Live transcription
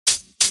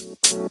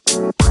Welcome,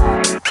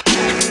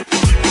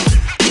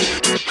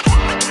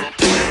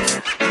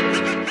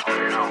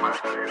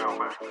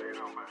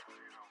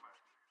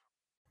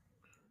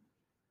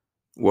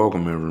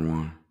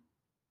 everyone.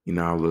 You're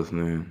now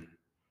listening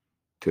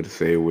to the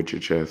Say It With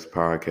Your Chest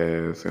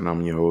podcast, and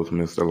I'm your host,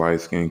 Mr.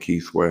 Lightskin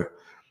Keith Sweat.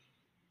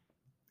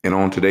 And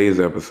on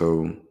today's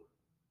episode,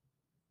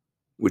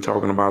 we're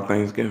talking about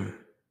Thanksgiving,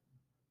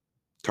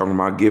 talking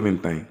about giving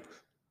thanks.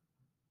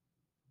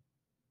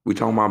 We're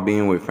talking about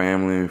being with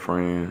family and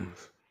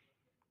friends.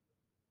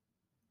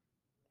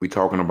 We're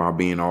talking about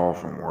being off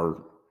from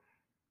work.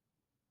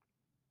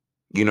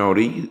 You know,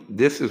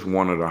 this is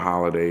one of the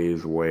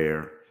holidays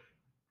where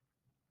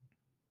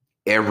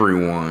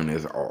everyone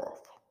is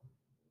off.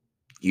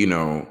 You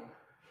know,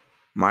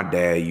 my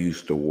dad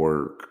used to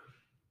work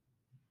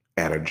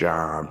at a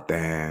job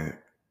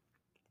that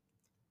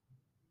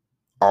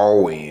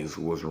always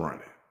was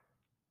running.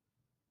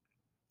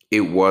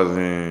 It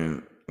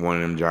wasn't one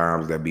of them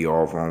jobs that be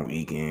off on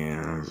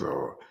weekends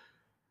or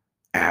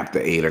after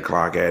 8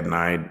 o'clock at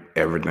night,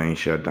 everything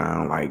shut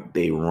down. Like,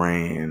 they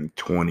ran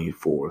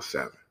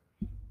 24/7.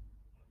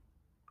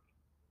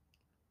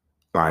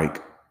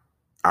 Like,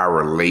 our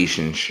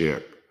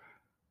relationship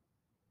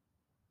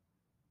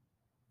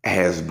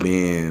has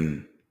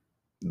been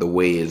the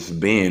way it's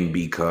been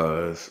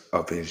because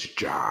of his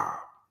job.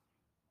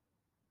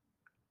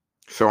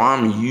 So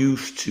I'm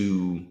used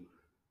to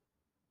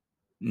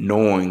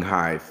knowing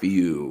how it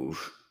feels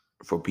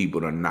for people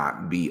to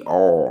not be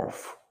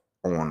off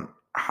on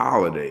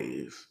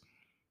holidays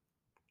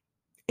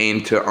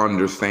and to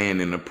understand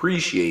and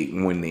appreciate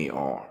when they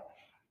are.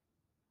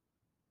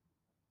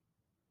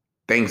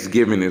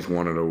 Thanksgiving is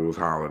one of those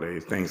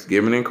holidays.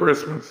 Thanksgiving and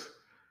Christmas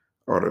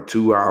are the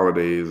two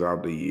holidays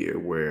of the year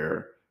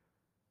where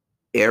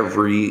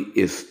every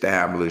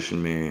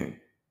establishment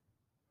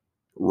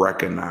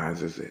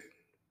recognizes it.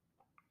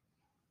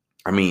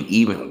 I mean,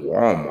 even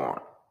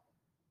Walmart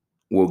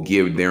will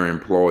give their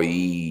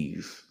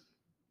employees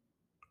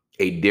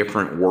a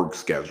different work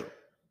schedule.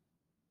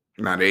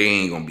 Now, they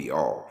ain't gonna be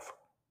off.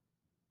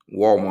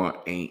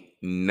 Walmart ain't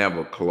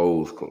never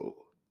closed.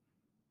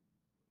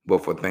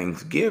 But for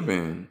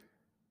Thanksgiving,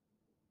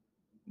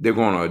 they're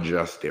gonna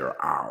adjust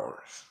their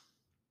hours,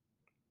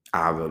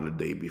 either the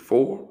day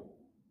before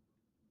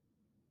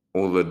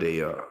or the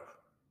day of.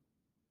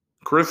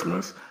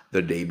 Christmas,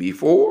 the day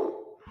before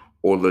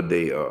or the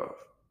day of.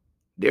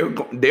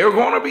 They're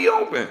gonna be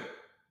open.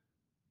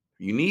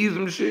 You need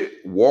some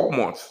shit,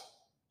 Walmart's.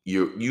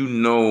 You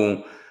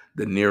know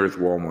the nearest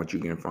Walmart you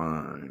can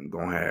find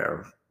gonna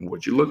have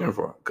what you're looking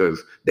for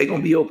because they're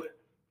gonna be open.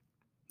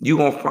 You're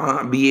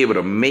gonna be able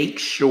to make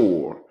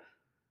sure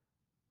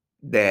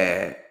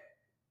that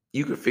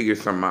you can figure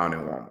something out in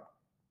Walmart.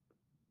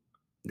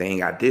 They ain't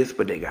got this,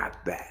 but they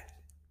got that.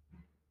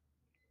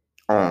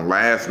 On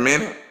last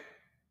minute,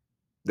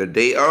 the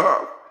day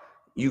of,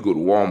 you go to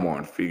Walmart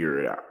and figure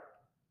it out.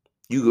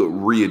 You could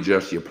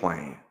readjust your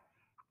plan.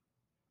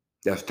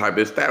 That's the type of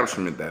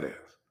establishment that is.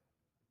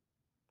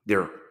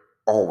 They're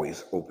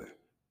always open.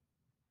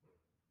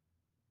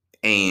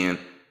 And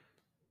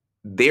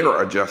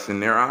they're adjusting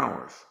their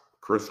hours.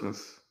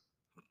 Christmas,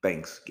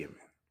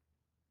 Thanksgiving.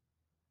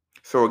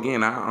 So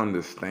again, I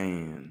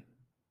understand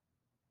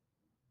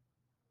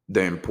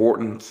the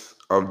importance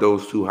of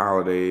those two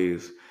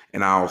holidays.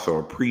 And I also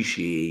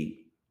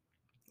appreciate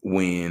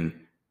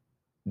when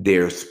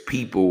there's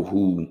people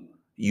who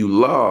you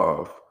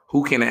love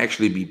who can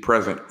actually be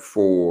present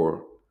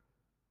for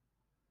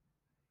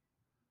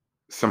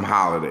some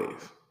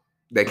holidays,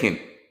 that can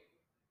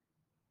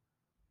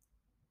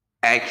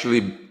actually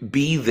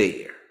be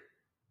there,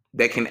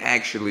 that can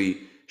actually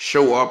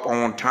show up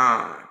on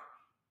time,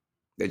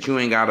 that you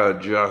ain't got to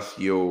adjust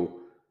your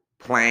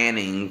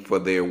planning for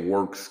their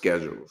work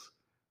schedules.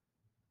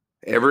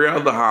 Every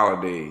other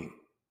holiday,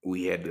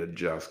 we had to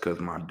adjust because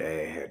my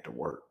dad had to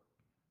work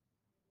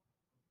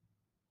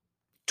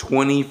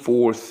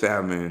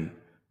 24/7,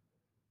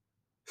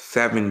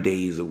 7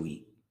 days a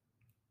week.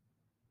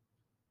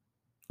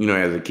 You know,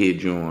 as a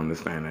kid, you don't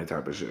understand that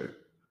type of shit.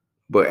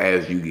 But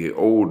as you get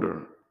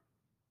older,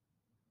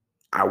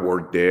 I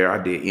worked there. I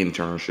did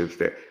internships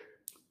there.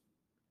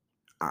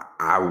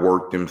 I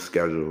worked them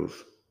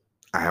schedules.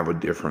 I have a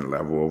different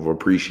level of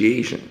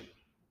appreciation.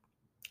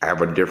 I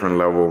have a different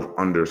level of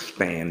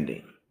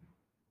understanding.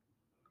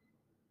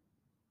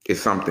 It's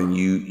something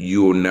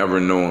you'll never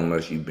know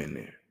unless you've been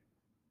there.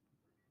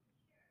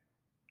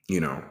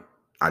 You know,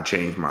 I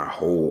changed my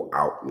whole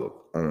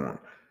outlook on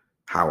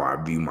how I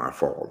view my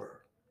father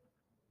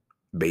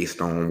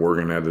based on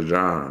working at the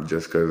job,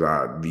 just because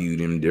I viewed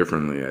him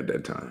differently at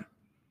that time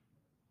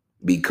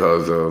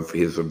because of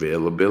his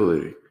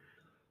availability.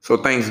 So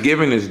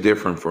Thanksgiving is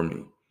different for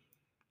me.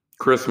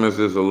 Christmas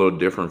is a little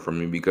different for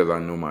me because I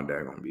know my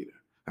dad gonna be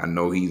there. I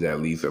know he's at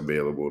least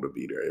available to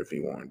be there if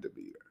he wanted to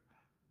be there.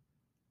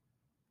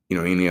 You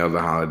know, any other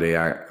holiday,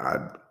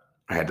 I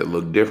had to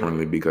look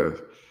differently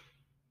because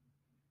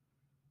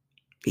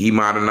he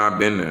might have not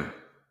been there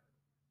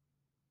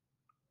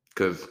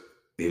because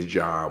his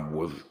job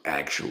was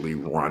actually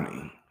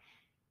running.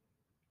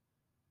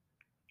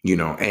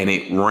 and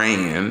it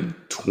ran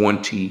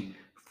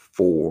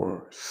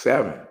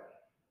 24/7.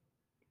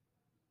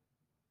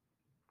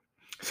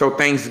 So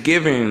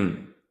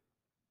Thanksgiving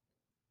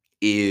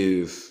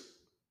is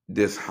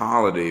this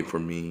holiday for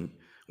me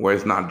where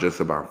it's not just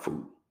about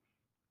food.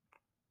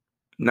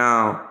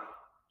 Now,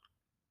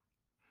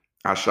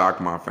 I shock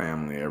my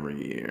family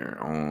every year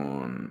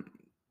on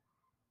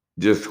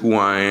just who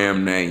I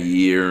am that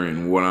year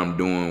and what I'm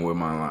doing with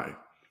my life.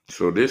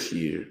 So this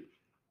year,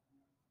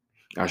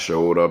 I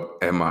showed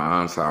up at my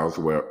aunt's house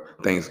where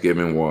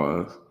Thanksgiving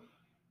was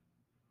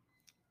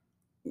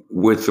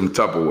with some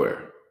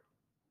Tupperware.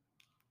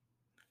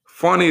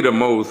 Funny the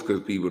most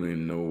because people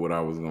didn't know what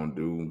I was going to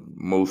do.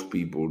 Most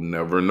people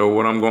never know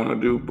what I'm going to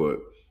do, but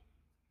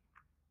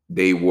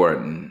they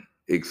weren't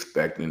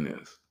expecting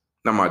this.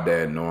 Now, my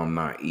dad know I'm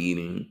not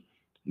eating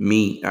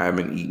meat. I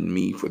haven't eaten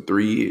meat for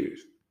 3 years.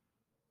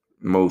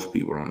 Most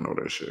people don't know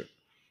that shit.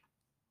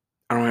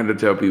 I don't have to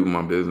tell people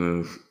my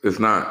business. It's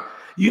not,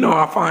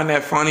 I find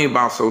that funny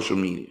about social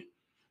media.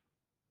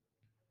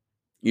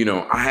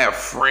 I have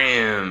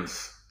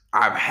friends.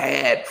 I've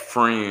had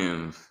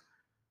friends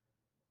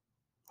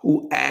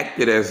who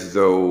acted as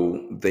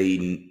though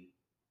they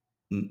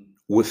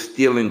was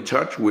still in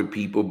touch with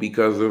people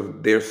because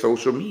of their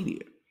social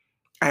media.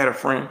 I had a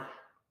friend.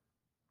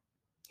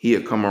 He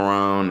had come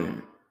around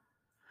and,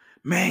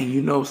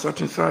 man,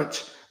 such and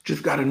such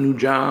just got a new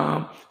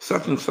job.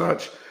 Such and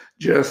such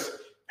just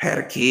had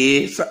a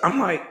kid. So I'm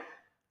like,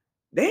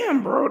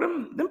 damn, bro,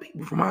 them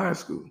people from high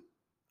school.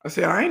 I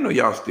said, I ain't know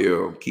y'all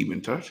still keep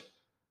in touch.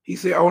 He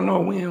said, oh, no,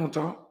 we don't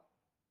talk.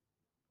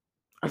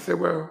 I said,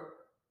 well,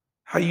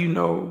 how you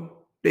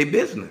know they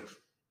business?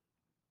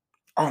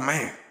 Oh,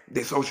 man,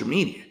 they social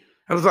media.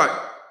 I was like,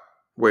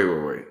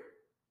 wait.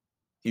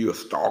 You a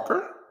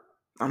stalker?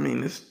 I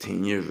mean, it's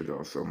 10 years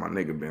ago, so my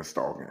nigga been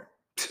stalking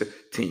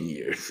 10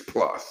 years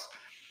plus.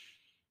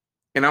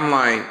 And I'm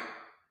like,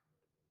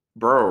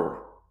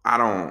 bro,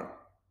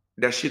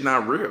 that shit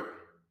not real.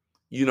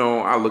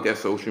 I look at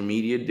social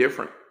media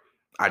different.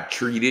 I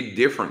treat it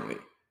differently.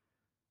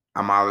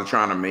 I'm either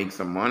trying to make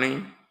some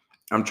money.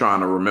 I'm trying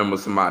to remember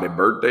somebody's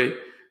birthday.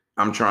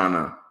 I'm trying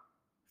to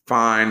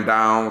find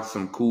out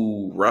some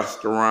cool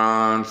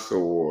restaurants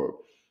or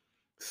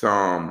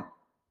some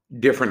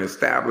different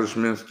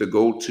establishments to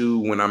go to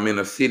when I'm in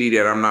a city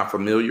that I'm not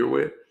familiar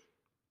with.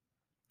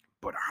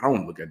 But I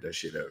don't look at that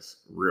shit as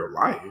real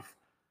life.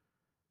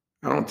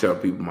 I don't tell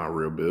people my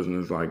real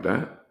business like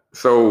that.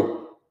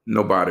 So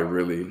nobody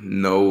really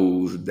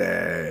knows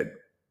that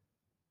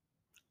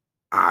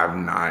I've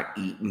not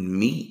eaten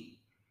meat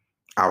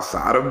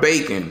outside of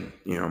bacon.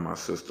 My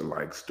sister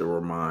likes to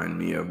remind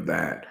me of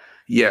that.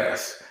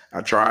 Yes,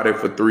 I tried it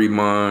for 3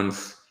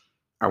 months.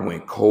 I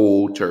went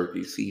cold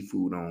turkey,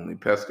 seafood only,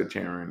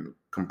 pescatarian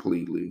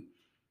completely.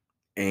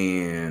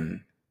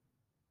 And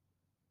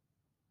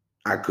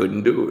I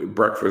couldn't do it.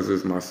 Breakfast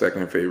is my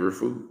second favorite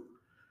food.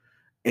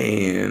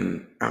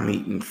 And I'm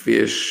eating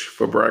fish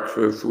for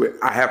breakfast.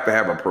 I have to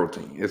have a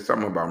protein. It's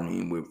something about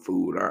me with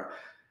food.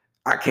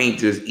 I can't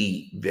just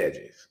eat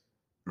veggies.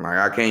 Like,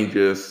 I can't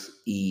just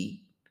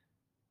eat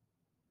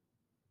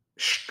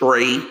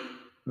straight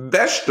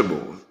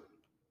vegetables.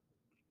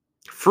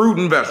 Fruit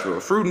and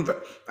vegetables.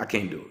 I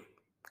can't do it.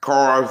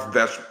 Carbs,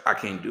 vegetables, I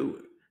can't do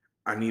it.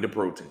 I need a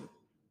protein.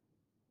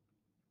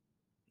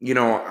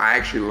 I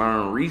actually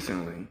learned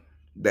recently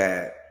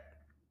that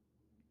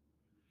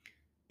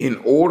you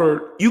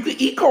can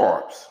eat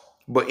carbs,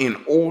 but in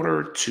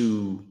order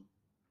to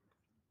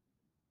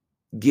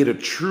get a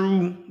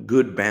true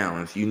good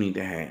balance, you need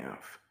to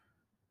have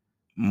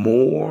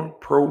more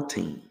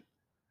protein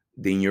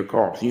than your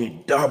carbs. You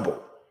need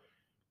double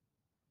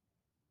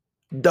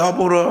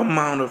the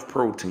amount of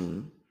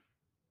protein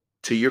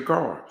to your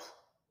carbs.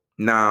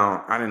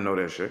 Now, I didn't know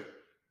that shit.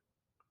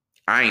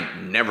 I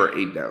ain't never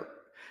ate that.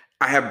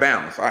 I have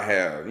balance. I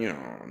have,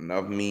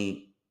 enough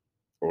meat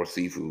or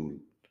seafood.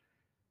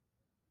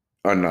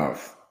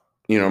 Enough.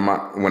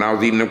 When I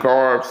was eating the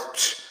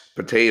carbs,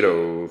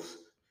 potatoes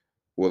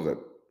was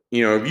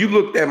if you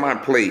looked at my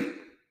plate,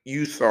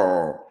 you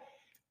saw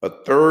a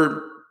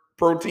third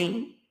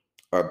protein,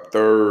 a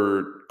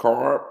third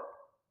carb,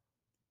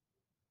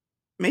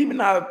 maybe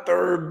not a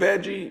third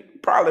veggie,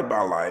 probably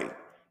about like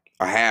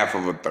a half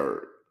of a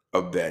third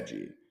of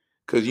veggie.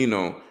 Because, you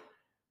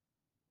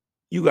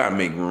got to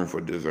make room for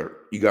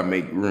dessert. You got to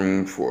make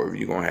room for if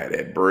you're going to have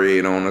that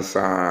bread on the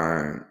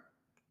side.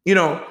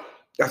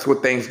 That's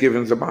what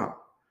Thanksgiving's about.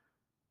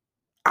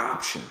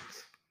 Options,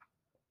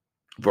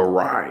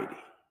 variety.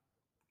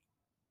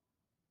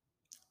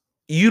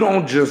 You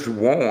don't just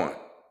want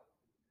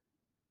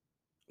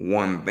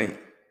one thing.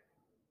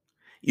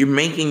 You're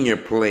making your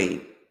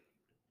plate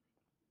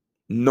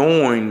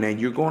knowing that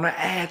you're going to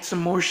add some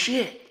more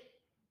shit.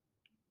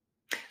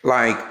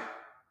 Like,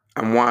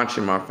 I'm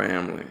watching my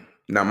family.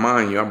 Now,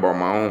 mind you, I bought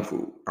my own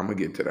food. I'm going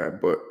to get to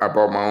that, but I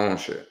bought my own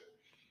shit.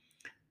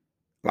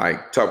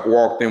 Like,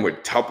 walked in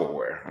with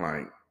Tupperware.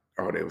 Like,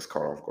 oh, they was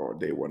caught off guard.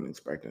 They wasn't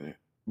expecting it.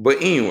 But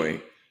anyway,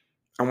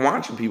 I'm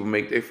watching people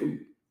make their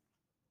food.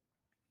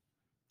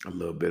 A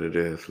little bit of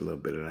this, a little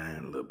bit of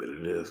that, a little bit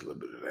of this, a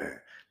little bit of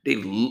that.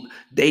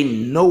 They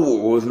know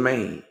what was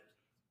made.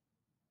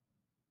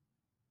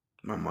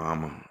 My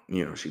mama,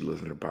 she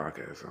listened to the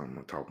podcast, so I'm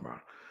gonna talk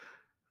about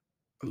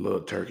a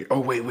little turkey. Oh,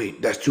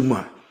 wait, that's too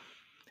much.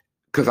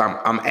 Cause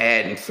I'm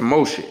adding some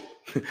more shit.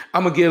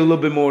 I'm gonna get a little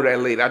bit more of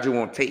that later. I just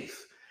want taste.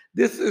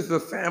 This is a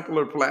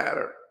sampler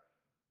platter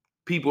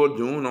people are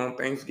doing on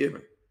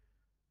Thanksgiving.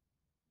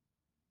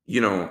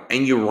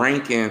 And you're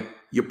ranking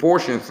your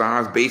portion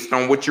size based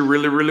on what you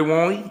really, really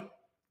want to eat.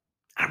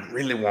 I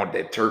really want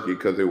that turkey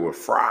because it was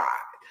fried.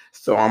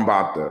 So I'm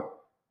about to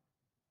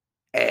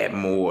add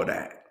more of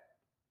that.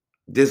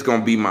 This is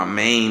going to be my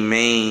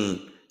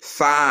main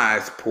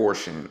size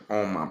portion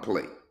on my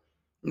plate.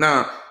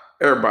 Now,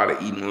 everybody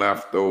eating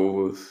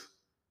leftovers.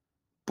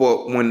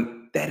 But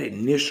when that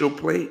initial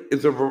plate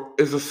is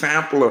a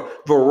sampler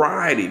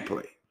variety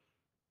plate.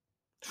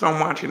 So I'm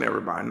watching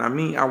everybody. Now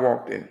me, I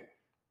walked in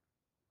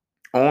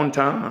on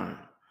time,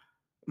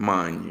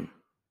 mind you.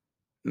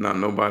 Now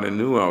nobody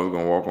knew I was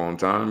gonna walk on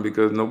time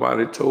because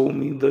nobody told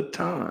me the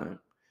time.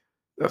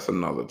 That's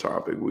another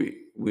topic.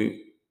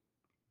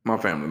 My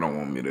family don't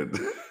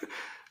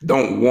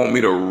want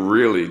me to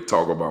really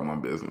talk about my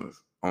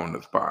business on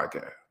this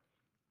podcast.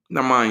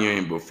 Now mind you,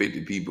 ain't but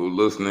 50 people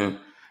listening,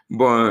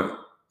 but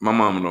my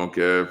mama don't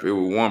care. If it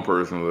was one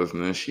person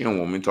listening, she don't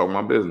want me to talk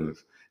my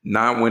business.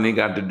 Not when it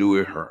got to do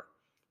with her.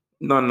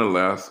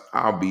 Nonetheless,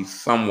 I'll be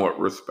somewhat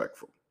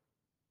respectful.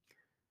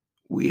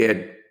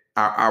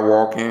 I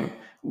walk in,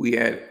 we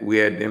had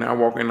dinner, I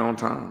walk in on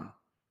time.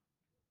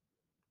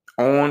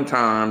 On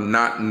time,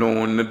 not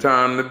knowing the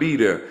time to be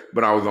there,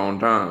 but I was on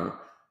time.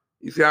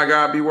 You see how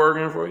God be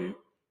working for you?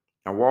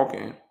 I walk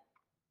in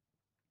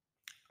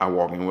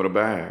with a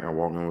bag. I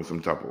walk in with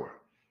some Tupperware.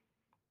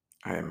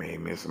 I had made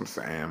me some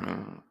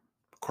salmon,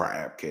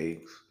 crab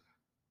cakes,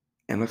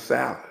 and a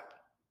salad.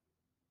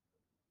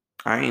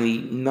 I ain't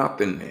eating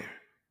nothing there.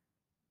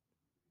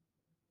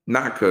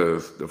 Not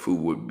because the food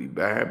would be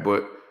bad,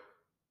 but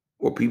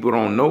what people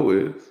don't know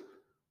is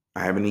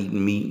I haven't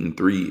eaten meat in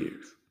 3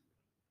 years.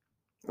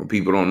 What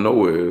people don't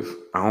know is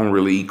I don't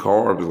really eat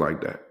carbs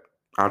like that.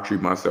 I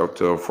treat myself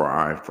to a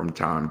fry from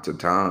time to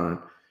time,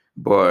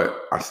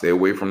 but I stay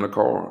away from the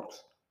carbs.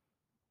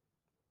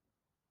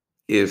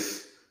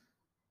 It's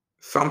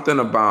something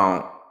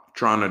about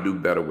trying to do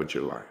better with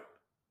your life.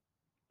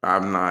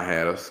 I've not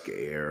had a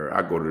scare.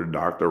 I go to the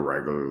doctor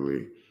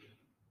regularly.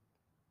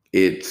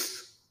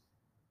 It's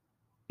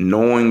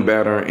knowing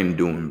better and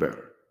doing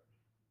better.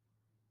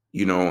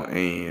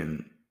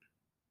 And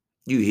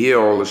you hear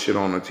all the shit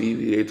on the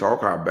TV. They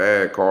talk how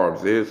bad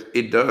carbs is.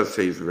 It does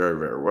taste very,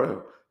 very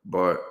well,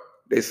 but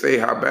they say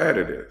how bad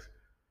it is.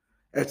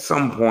 At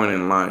some point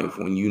in life,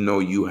 when you know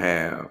you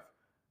have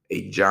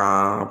a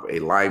job, a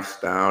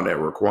lifestyle that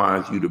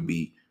requires you to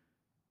be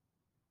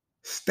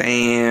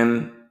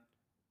stand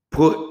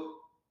put,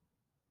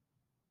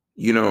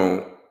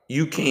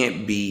 you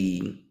can't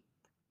be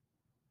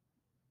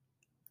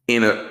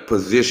in a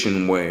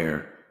position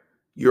where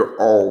you're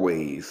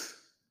always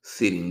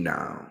sitting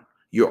down.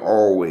 You're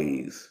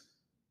always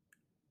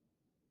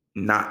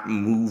not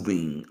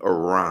moving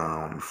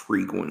around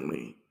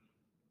frequently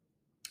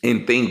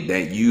and think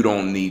that you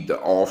don't need to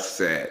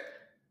offset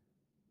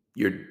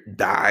your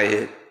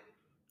diet,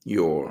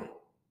 your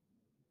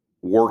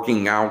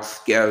working out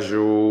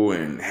schedule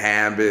and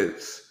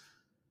habits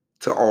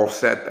to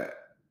offset that.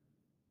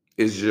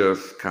 It's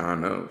just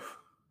kind of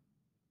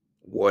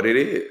what it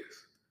is.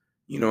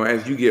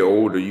 As you get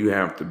older, you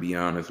have to be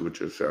honest with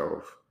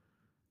yourself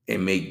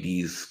and make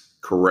these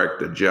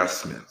correct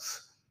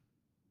adjustments.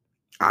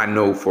 I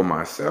know for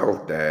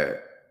myself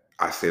that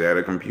I sit at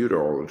a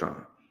computer all the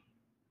time.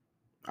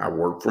 I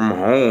work from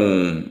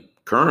home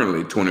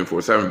currently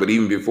 24/7, but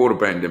even before the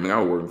pandemic, I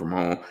was working from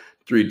home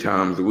 3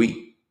 times a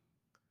week.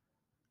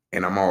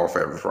 And I'm off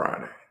every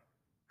Friday.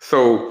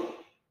 So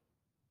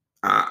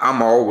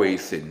I'm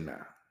always sitting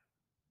down.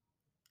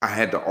 I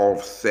had to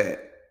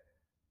offset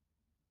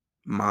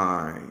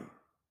my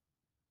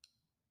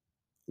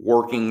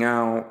working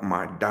out,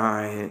 my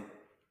diet,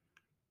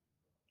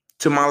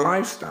 to my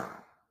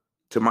lifestyle,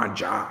 to my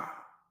job.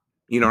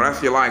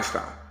 That's your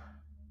lifestyle.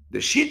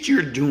 The shit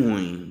you're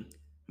doing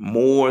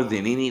more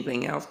than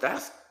anything else,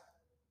 that's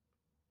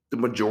the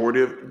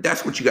majority of,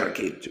 that's what you got to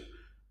cater to.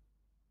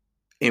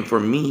 And for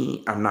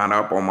me, I'm not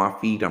up on my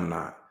feet. I'm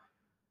not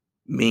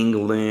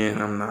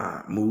mingling. I'm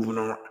not moving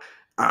around.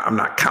 I'm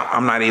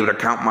not able to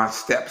count my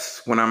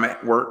steps when I'm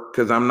at work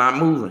because I'm not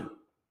moving.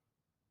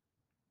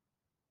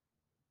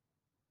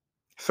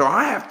 So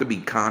I have to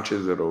be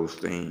conscious of those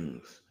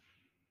things.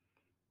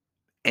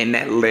 And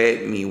that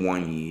led me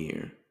 1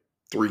 year,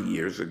 3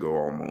 years ago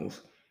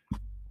almost,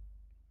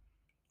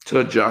 to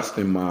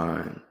adjusting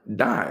my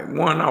diet.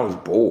 One, I was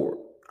bored.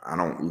 I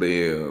don't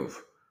live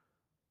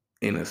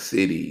in a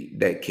city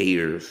that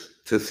caters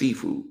to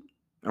seafood.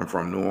 I'm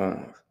from New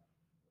Orleans.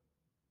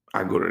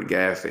 I go to the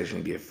gas station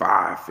and get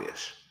 5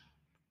 fish,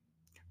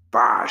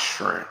 5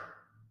 shrimp.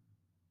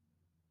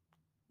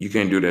 You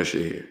can't do that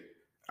shit here.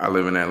 I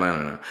live in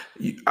Atlanta now.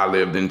 I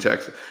lived in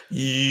Texas.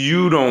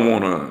 You don't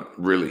want to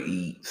really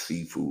eat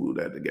seafood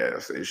at the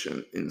gas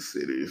station in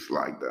cities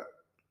like that.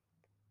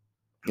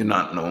 You're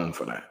not known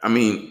for that. I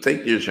mean,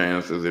 take your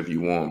chances if you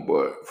want,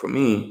 but for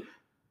me,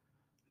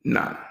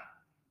 nah.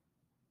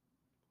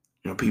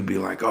 People be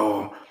like,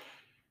 oh,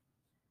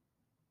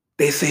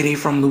 they say they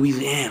from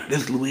Louisiana.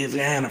 This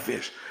Louisiana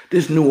fish.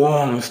 This New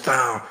Orleans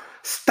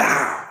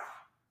style.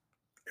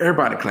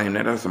 Everybody claim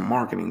that. That's a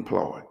marketing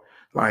ploy.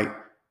 Like,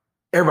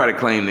 everybody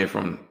claim they're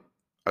from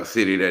a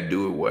city that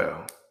do it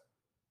well.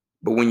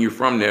 But when you're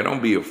from there,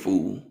 don't be a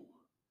fool.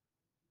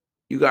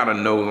 You got to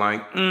know,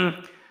 like,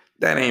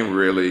 that ain't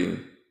really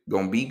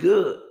going to be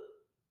good.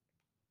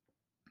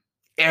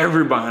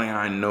 Everybody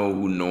I know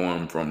who know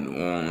I'm from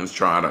New Orleans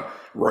try to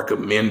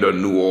recommend a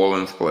New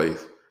Orleans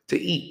place to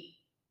eat.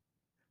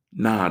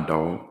 Nah,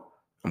 dog.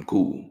 I'm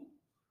cool.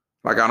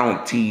 Like, I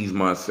don't tease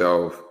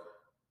myself.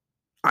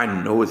 I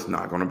know it's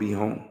not going to be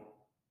home.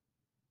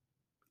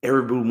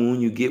 Every blue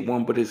moon you get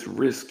one, but it's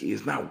risky.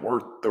 It's not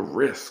worth the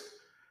risk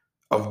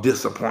of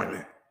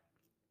disappointment.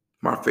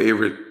 My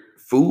favorite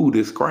food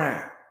is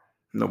crab.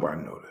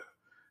 Nobody know that.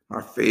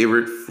 My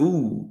favorite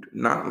food,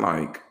 not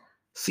like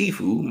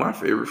seafood, my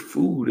favorite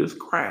food is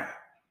crab.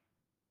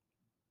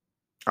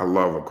 I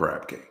love a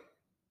crab cake.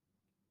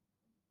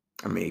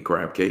 I made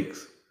crab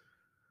cakes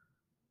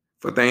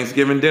for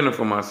Thanksgiving dinner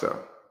for myself.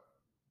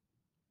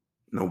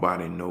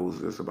 Nobody knows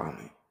this about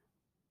me.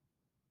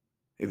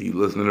 If you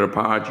listen to the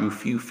pod, you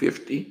few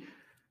 50,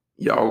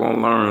 y'all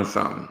gonna learn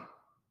something.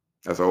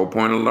 That's the whole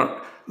point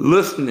of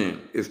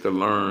listening, is to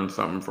learn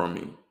something from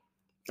me.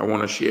 I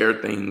want to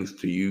share things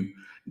to you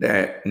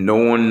that no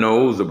one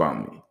knows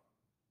about me.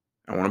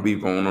 I want to be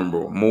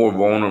vulnerable, more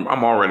vulnerable.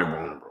 I'm already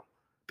vulnerable.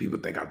 People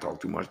think I talk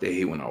too much. They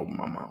hate when I open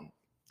my mouth.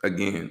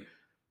 Again,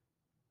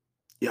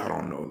 y'all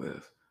don't know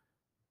this.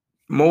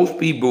 Most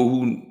people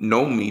who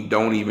know me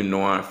don't even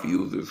know I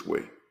feel this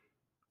way.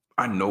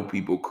 I know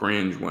people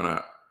cringe when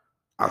I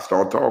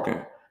start talking.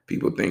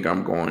 People think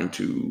I'm going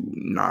to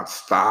not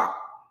stop.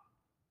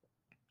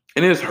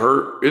 And it's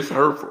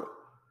hurtful.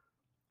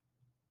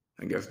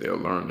 I guess they'll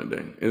learn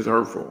today. It's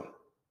hurtful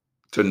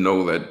to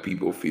know that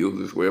people feel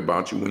this way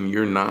about you when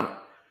you're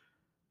not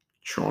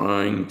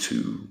trying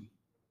to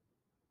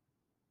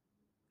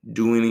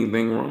do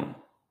anything wrong.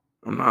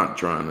 I'm not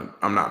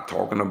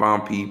talking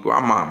about people. I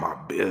mind my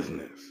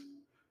business.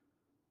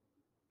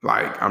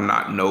 Like, I'm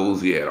not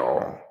nosy at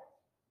all.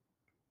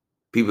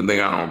 People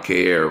think I don't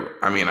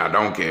care. I mean, I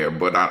don't care,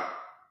 but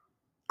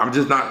I'm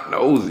just not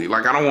nosy.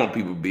 Like, I don't want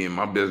people being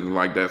my business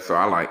like that. So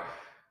I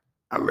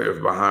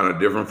live behind a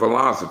different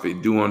philosophy.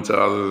 Do unto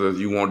others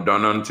as you want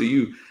done unto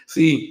you.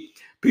 See,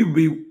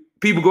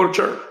 people go to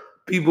church.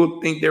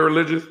 People think they're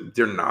religious.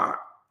 They're not.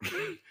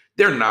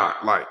 They're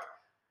not. Like,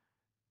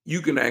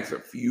 you can ask a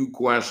few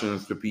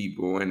questions to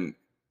people and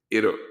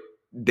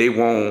they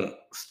won't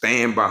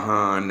stand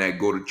behind that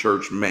go to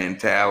church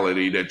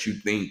mentality that you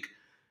think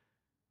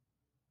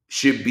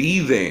should be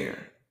there.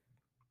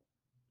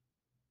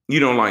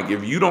 Like,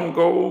 if you don't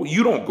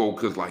go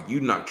because, like,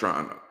 you're not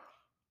trying to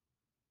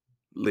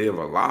live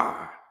a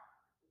lie.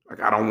 Like,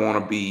 I don't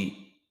want to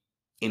be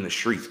in the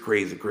streets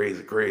crazy.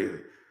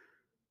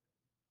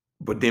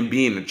 But then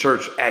be in the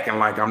church acting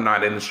like I'm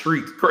not in the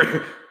streets crazy.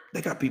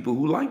 They got people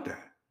who like that.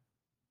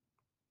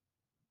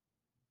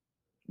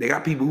 They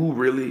got people who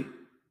really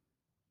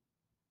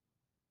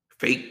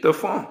fake the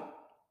funk.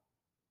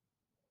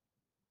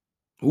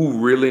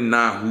 Who really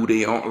not who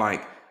they are.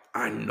 Like,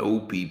 I know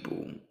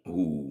people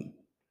who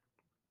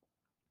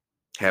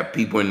have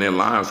people in their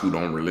lives who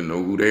don't really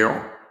know who they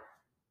are.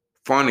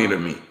 Funny to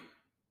me.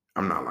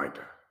 I'm not like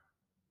that.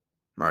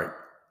 Like,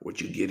 what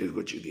you get is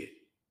what you get.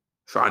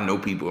 So I know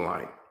people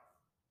like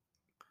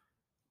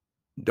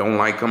don't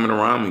like coming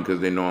around me because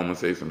they know I'm gonna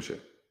say some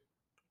shit.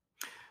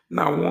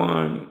 Now,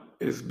 one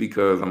is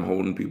because I'm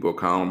holding people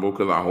accountable,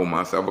 because I hold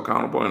myself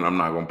accountable, and I'm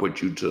not gonna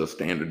put you to a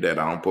standard that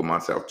I don't put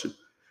myself to.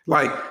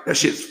 Like, that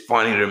shit's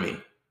funny to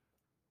me.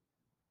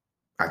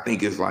 I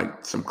think it's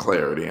like some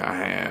clarity I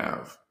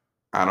have.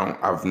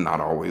 I've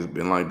not always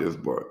been like this,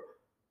 but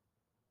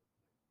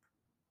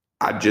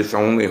I just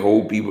only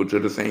hold people to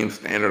the same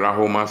standard I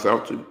hold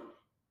myself to.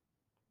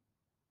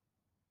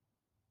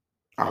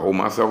 I hold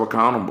myself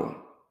accountable.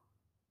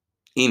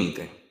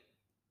 Anything,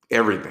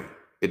 everything,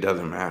 it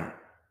doesn't matter.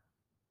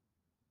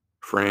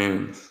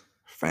 Friends,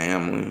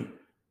 family.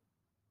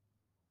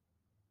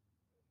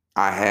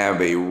 I have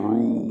a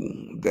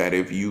rule that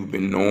if you've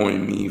been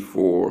knowing me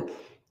for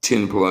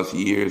 10 plus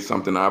years,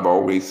 something I've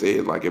always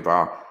said, like, if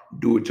I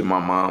do it to my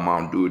mom,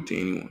 I'll do it to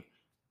anyone.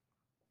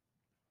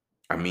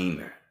 I mean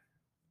that.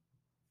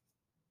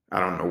 I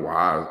don't know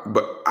why,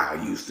 but I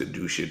used to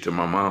do shit to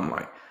my mom.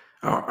 Like,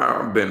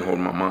 I've been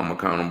holding my mom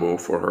accountable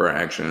for her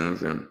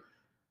actions and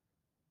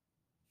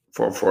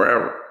for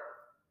forever.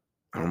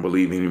 I don't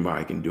believe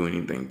anybody can do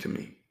anything to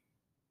me.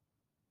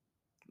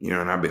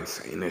 And I've been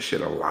saying this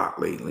shit a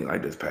lot lately,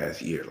 like this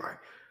past year. Like,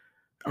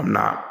 I'm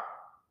not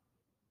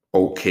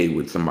okay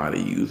with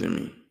somebody using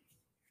me.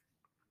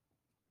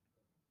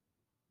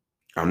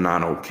 I'm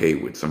not okay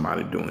with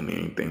somebody doing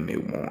anything they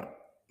want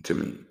to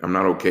me. I'm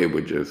not okay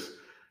with just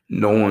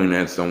knowing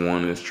that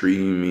someone is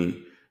treating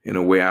me in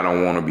a way I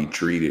don't want to be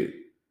treated,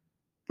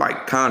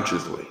 like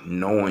consciously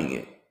knowing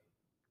it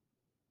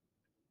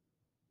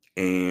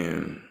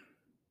and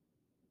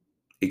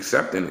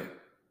accepting it.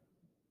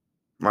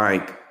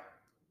 Like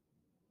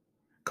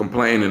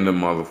complaining to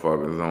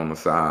motherfuckers on the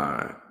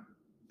side,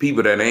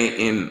 people that ain't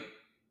in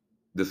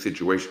the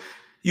situation.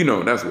 You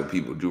know, that's what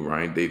people do,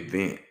 right? They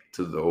vent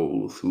to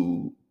those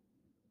who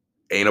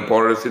ain't a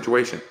part of the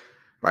situation.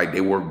 Like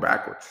they work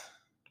backwards.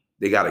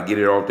 They got to get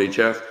it off their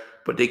chest,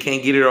 but they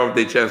can't get it off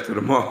their chest to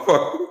the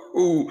motherfucker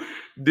who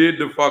did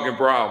the fucking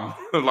problem,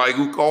 like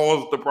who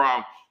caused the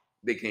problem.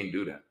 They can't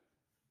do that.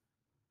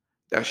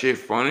 That shit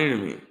funny to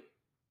me.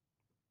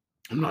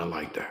 I'm not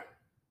like that.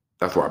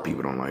 That's why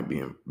people don't like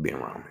being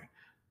around me.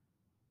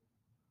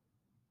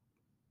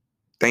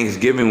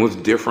 Thanksgiving was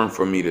different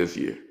for me this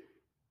year.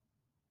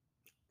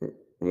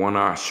 When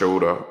I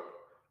showed up,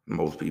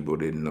 most people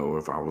didn't know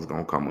if I was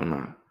gonna come or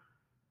not.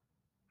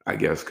 I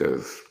guess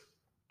because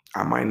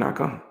I might not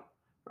come.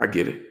 I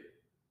get it.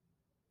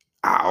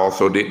 I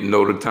also didn't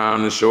know the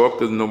time to show up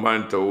because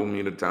nobody told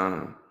me the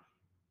time.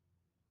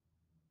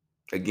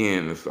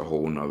 Again, it's a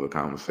whole nother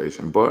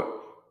conversation, but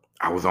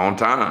I was on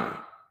time.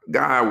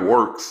 God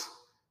works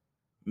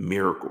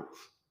miracles.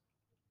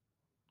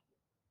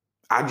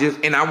 I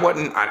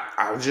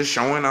was just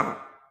showing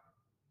up.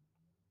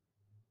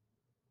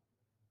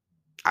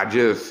 I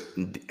just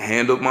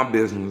handled my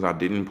business. I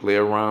didn't play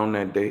around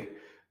that day.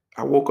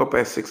 I woke up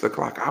at 6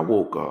 o'clock. I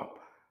woke up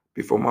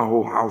before my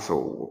whole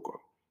household woke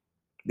up.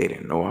 They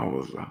didn't know I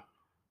was up,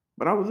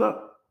 but I was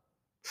up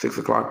 6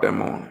 o'clock that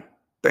morning,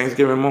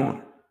 Thanksgiving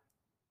morning.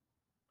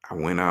 I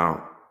went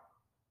out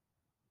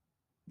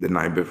the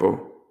night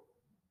before.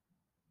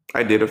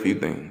 I did a few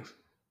things.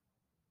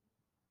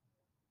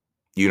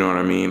 You know what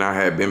I mean? I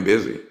had been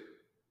busy.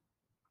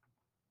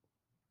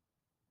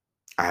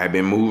 I had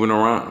been moving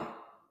around.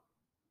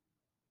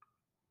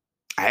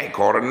 I had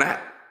caught a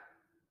nap.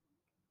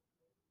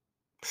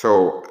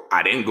 So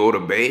I didn't go to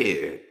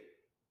bed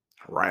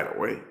right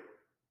away.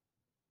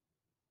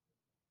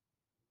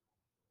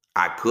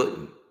 I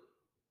couldn't.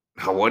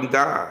 I wasn't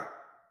tired.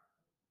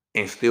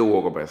 And still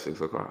woke up at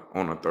 6 o'clock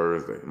on a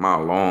Thursday. My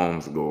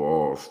alarms go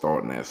off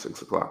starting at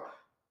 6 o'clock.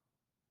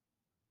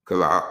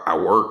 Because I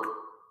work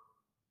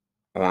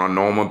on a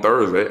normal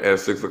Thursday at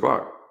 6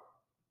 o'clock.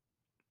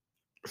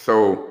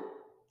 So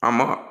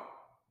I'm up.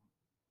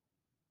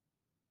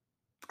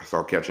 I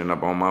start catching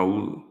up on my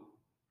Hulu.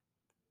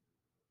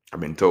 I've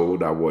been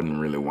told I wasn't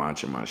really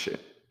watching my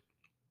shit.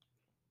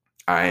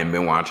 I ain't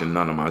been watching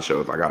none of my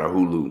shows. I got a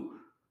Hulu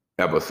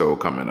episode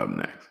coming up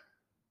next.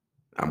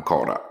 I'm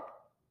caught up.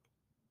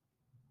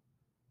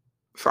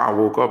 So I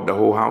woke up, the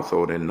whole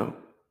household didn't know.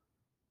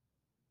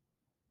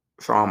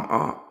 So I'm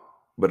up.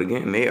 But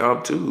again, they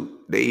up too.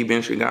 They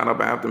eventually got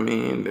up after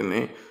me and then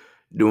they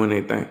doing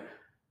their thing.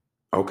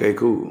 Okay,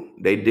 cool.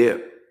 They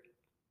dip.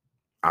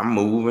 I'm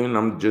moving.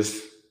 I'm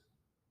just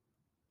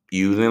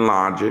using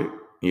logic.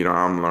 You know,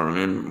 I'm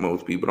learning.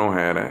 Most people don't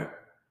have that.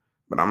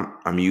 But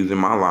I'm using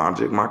my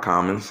logic, my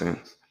common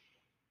sense.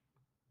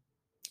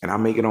 And I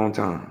make it on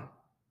time.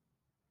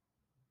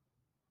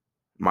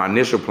 My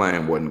initial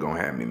plan wasn't going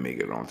to have me make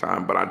it on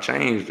time, but I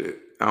changed it.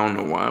 I don't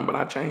know why, but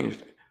I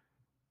changed it.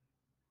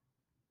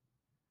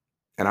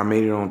 And I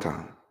made it on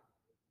time.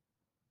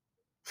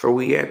 So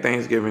we had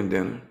Thanksgiving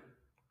dinner.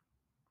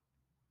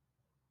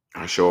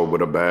 I show up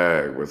with a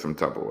bag with some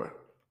Tupperware.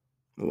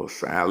 A little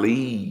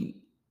salad,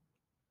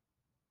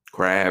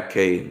 crab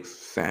cakes,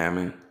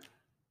 salmon.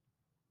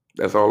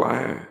 That's all I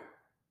had.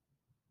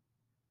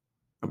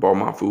 I brought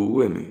my food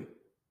with me.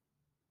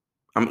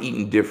 I'm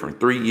eating different.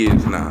 3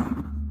 years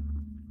now.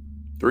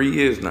 3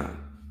 years now.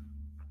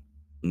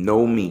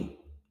 No meat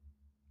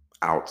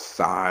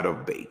outside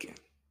of bacon.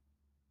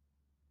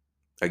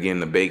 Again,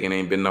 the bacon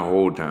ain't been the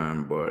whole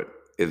time, but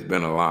it's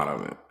been a lot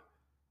of it.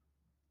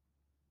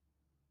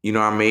 You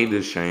know, I made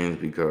this change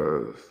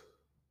because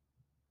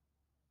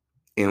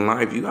in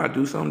life, you got to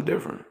do something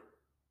different.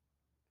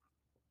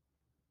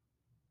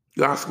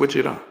 You got to switch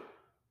it up.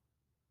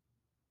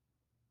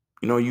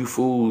 You know, you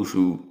fools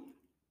who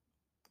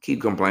keep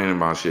complaining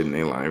about shit in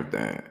their life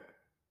that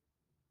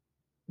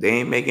they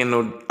ain't making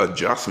no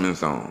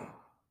adjustments on.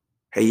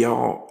 Hey,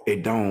 y'all,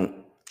 it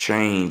don't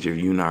change if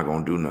you're not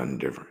going to do nothing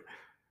different.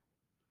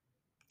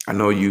 I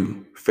know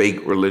you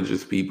fake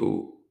religious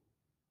people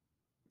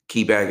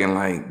keep acting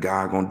like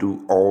God going to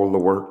do all the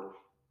work.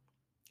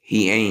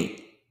 He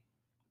ain't.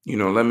 You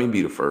know, let me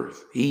be the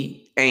first.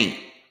 He ain't.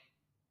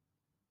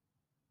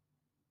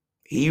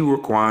 He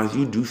requires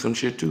you do some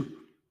shit too.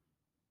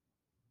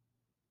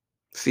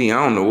 See,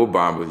 I don't know what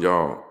Bible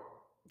y'all.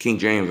 King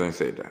James ain't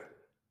said that.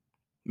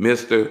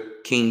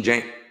 Mr. King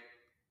James.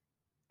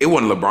 It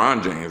wasn't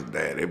LeBron James'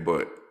 daddy,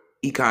 but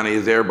he kind of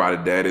is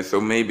everybody's daddy,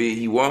 so maybe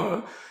he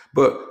was.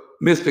 But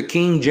Mr.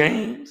 King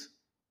James,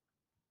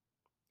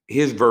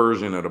 his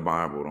version of the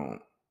Bible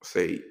don't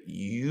say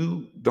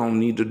you don't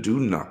need to do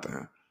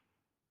nothing.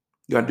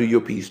 You got to do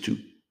your piece too.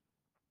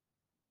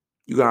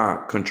 You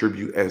gotta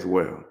contribute as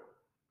well.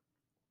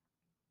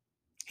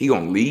 He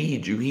gonna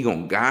lead you, he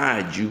gonna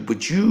guide you,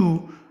 but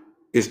you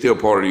is still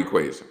part of the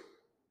equation.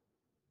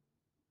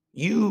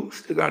 You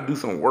still gotta do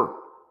some work.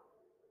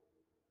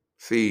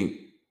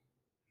 See,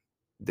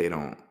 they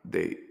don't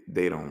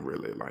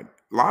really like,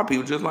 a lot of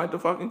people just like to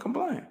fucking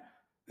complain.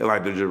 They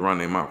like to just run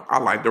their mouth. I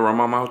like to run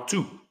my mouth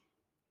too.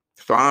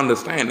 So I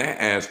understand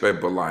that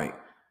aspect, but like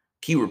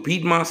keep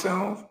repeating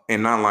myself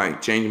and not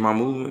like changing my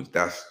movements,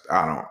 that's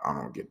I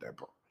don't get that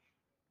part.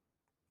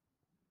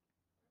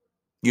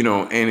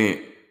 And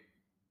it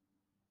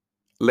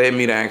led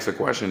me to ask a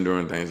question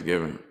during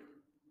Thanksgiving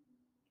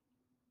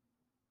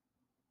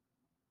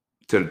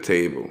to the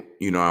table.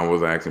 I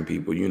was asking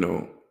people,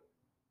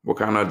 what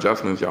kind of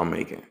adjustments y'all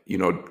making?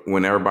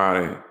 When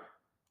everybody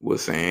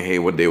was saying, hey,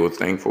 what they were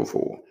thankful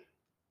for.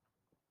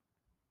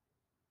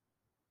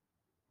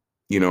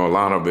 A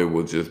lot of it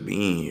was just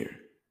being here.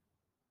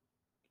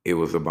 It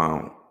was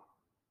about,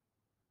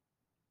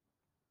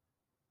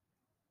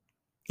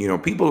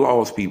 people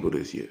lost people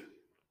this year.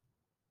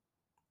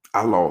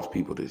 I lost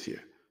people this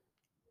year.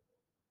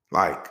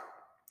 Like,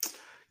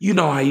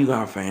 how you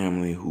got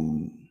family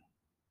who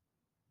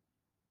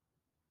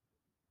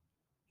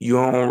you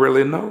don't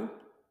really know.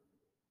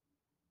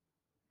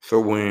 So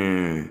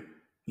when,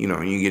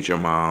 you get your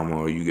mom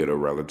or you get a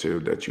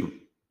relative that you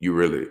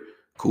really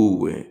cool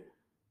with,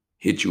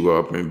 hit you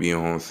up and be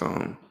on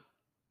something,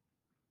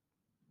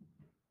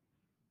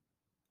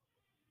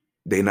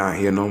 they not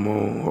here no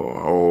more,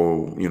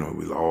 or, we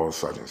lost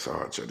such and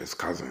such, or this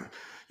cousin,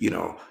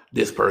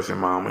 this person,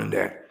 mom and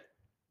dad.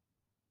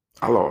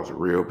 I lost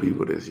real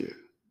people this year.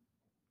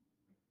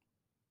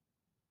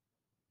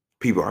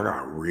 People I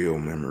got real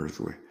memories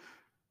with.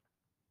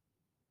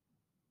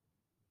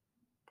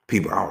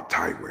 People I was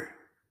tight with.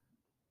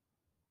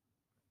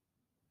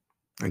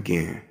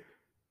 Again,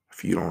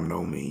 if you don't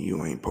know me,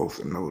 you ain't supposed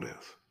to know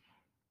this.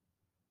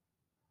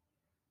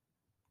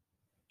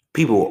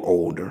 People were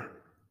older,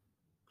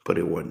 but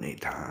it wasn't their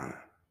time.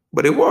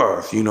 But it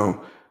was,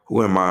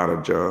 who am I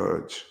to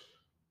judge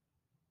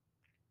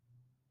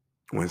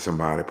when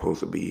somebody supposed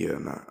to be here?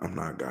 I'm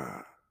not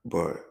God.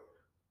 But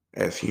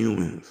as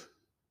humans,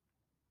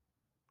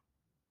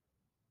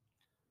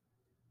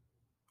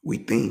 we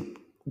think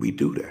we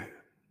do that.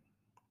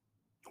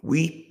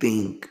 We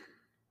think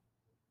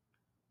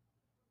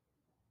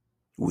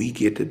we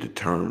get to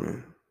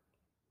determine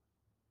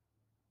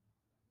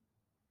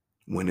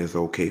when it's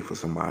okay for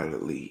somebody to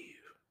leave,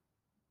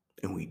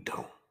 and we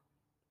don't.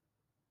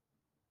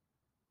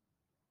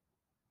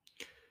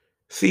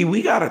 See,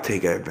 we got to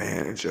take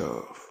advantage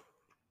of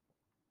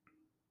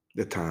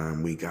the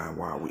time we got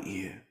while we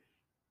here.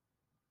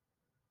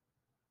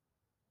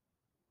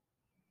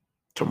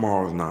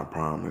 Tomorrow's not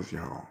promised,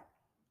 y'all.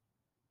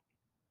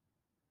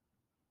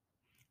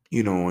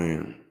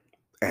 And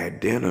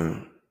at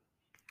dinner,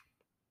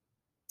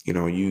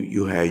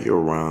 you had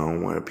your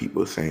round where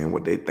people saying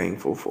what they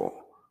thankful for.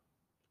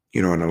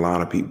 And a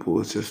lot of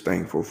people is just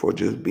thankful for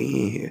just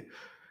being here.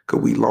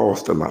 Because we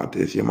lost a lot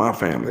this year. My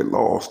family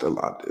lost a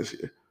lot this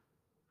year.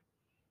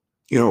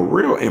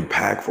 Real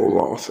impactful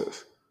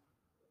losses.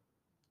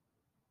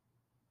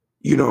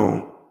 And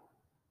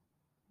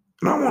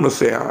I want to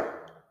say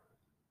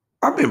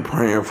I've been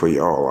praying for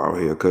y'all out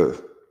here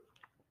because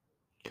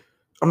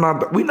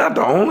we not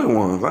the only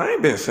ones. I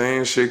ain't been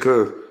saying shit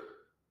because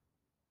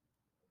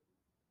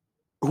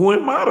who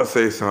am I to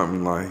say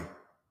something like,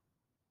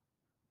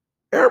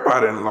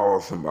 everybody done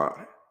lost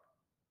somebody.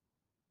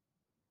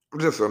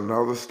 Just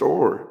another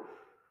story.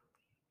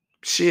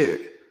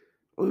 Shit.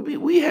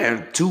 We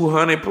had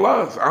 200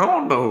 plus. I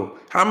don't know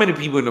how many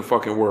people in the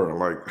fucking world.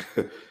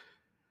 Like,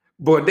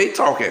 but they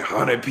talking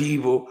 100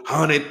 people,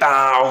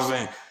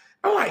 100,000.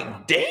 I'm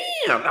like,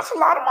 damn, that's a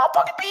lot of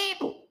motherfucking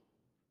people.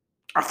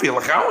 I feel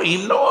like I don't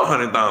even know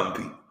 100,000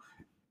 people.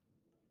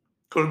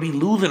 Could be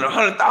losing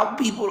 100,000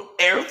 people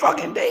every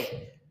fucking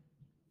day.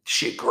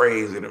 Shit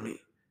crazy to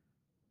me.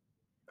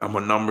 I'm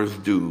a numbers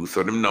dude,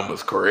 so them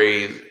numbers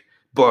crazy.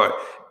 But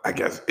I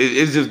guess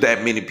it's just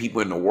that many people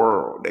in the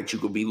world that you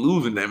could be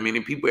losing that many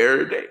people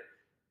every day.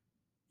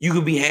 You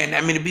could be having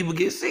that many people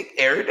get sick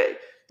every day.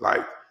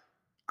 Like,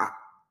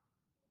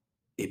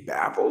 it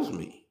baffles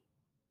me.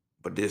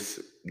 But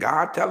this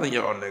God telling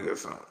y'all niggas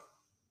something.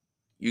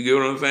 You get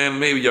what I'm saying?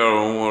 Maybe y'all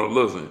don't want to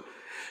listen.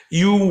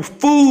 You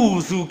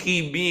fools who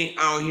keep being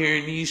out here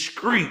in these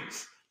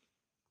streets.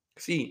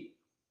 See,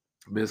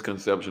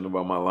 misconception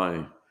about my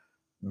life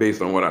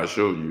based on what I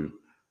showed you.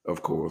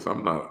 Of course,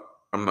 I'm not,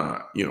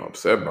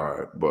 upset by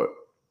it, but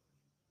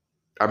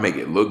I make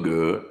it look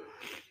good.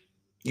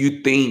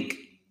 You think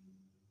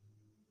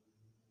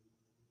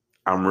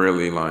I'm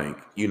really like,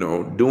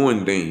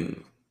 doing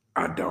things.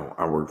 I don't.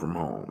 I work from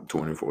home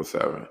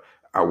 24/7.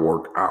 I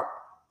work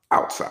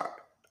outside.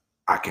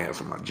 I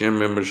cancel my gym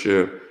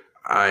membership.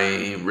 I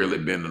ain't really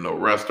been to no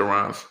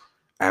restaurants.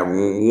 I have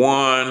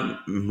one,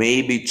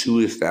 maybe two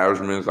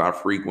establishments I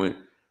frequent,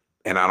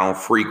 and I don't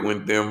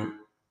frequent them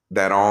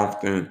that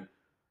often.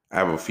 I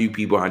have a few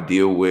people I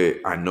deal with.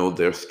 I know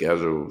their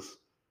schedules.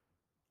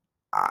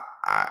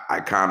 I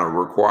kind of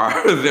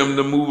require them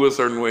to move a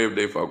certain way if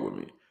they fuck with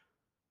me.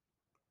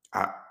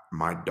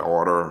 My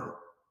daughter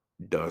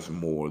does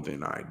more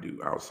than I do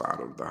outside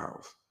of the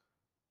house.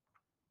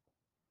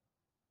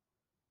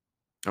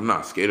 I'm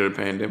not scared of the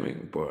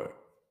pandemic, but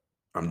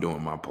I'm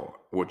doing my part.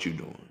 What you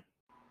doing?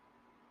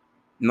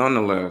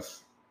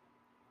 Nonetheless,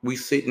 we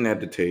sitting at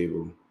the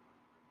table.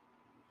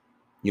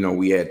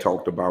 We had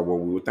talked about what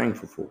we were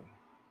thankful for.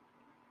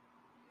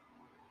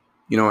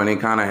 And it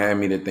kind of had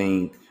me to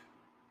think,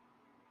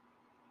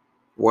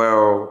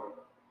 well,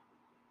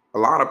 a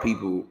lot of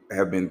people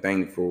have been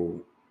thankful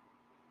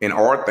and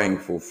are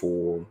thankful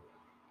for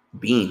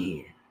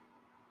being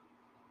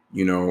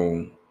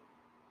here,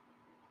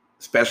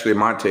 especially at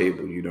my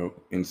table,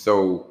 And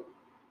so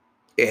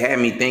it had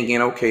me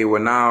thinking, okay,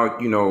 well now,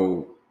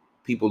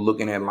 people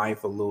looking at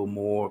life a little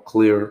more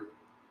clear.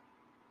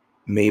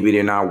 Maybe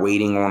they're not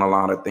waiting on a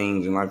lot of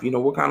things in life.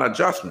 What kind of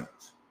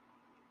adjustments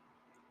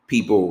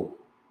people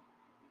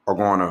are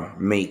going to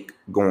make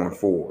going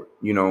forward?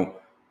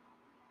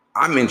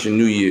 I mentioned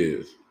New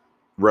Year's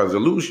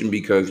resolution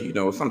because,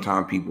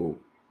 sometimes people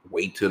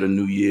wait till the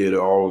new year to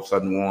all of a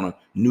sudden want a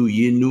new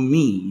year, new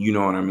me. You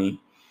know what I mean?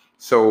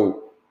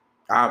 So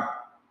I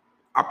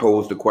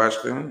posed the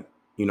question.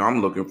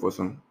 I'm looking for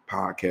some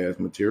podcast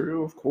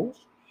material, of course.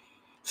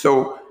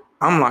 So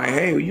I'm like,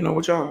 hey,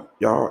 what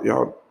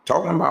y'all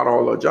talking about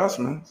all the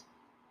adjustments?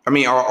 I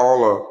mean, all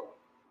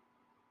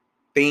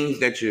the things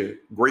that you're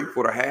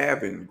grateful to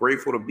have and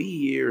grateful to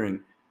be here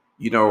and,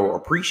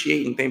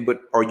 appreciating things,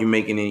 but are you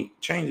making any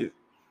changes?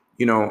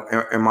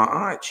 And my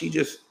aunt, she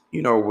just,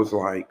 was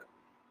like,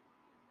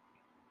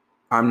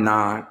 I'm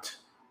not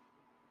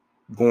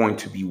going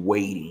to be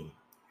waiting.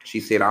 She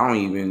said, I don't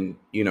even,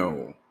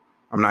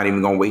 I'm not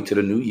even going to wait till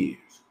the New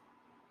Year's.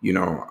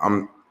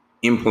 I'm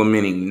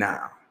implementing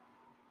now.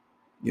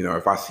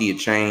 If I see a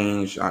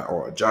change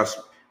or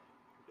adjustment,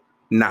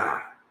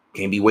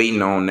 can't be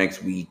waiting on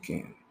next week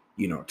and,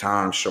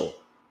 time short.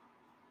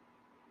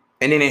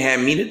 And then it had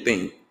me to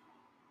think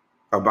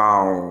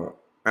about,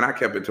 and I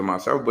kept it to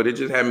myself, but it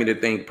just had me to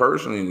think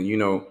personally,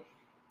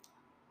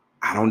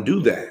 I don't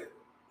do that.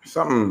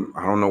 Something,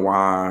 I don't know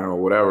why or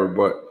whatever,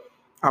 but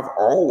I've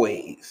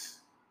always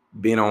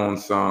been on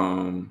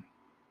some,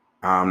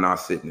 I'm not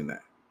sitting in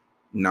that.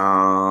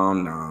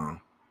 No.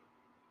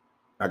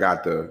 I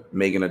got to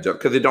make an adjustment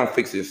because it don't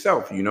fix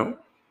itself,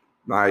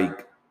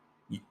 Like,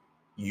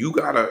 you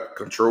got to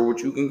control what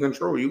you can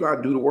control. You got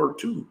to do the work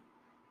too.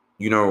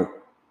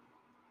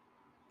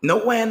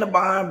 Nowhere in the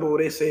Bible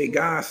they say,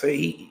 God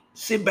say,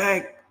 sit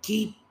back,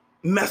 keep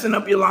messing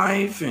up your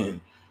life and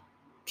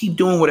keep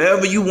doing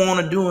whatever you want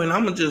to do. And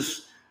I'm going to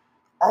just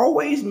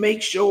always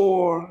make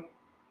sure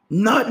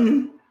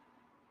nothing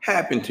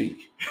happened to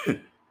you.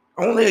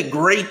 Only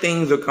great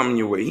things are coming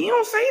your way. He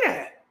don't say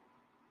that.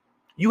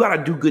 You got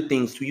to do good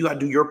things too. You got to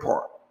do your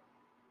part.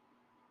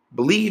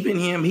 Believe in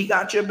him. He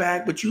got your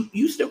back, but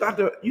you still got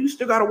to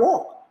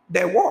walk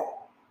that walk.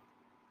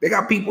 They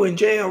got people in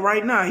jail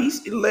right now. He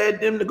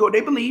led them to go.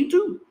 They believe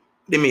too.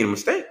 They made a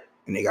mistake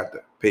and they got to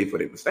pay for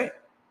their mistake.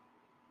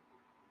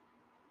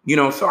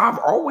 So I've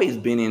always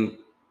been in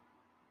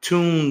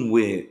tune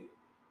with,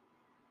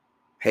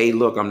 hey,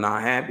 look, I'm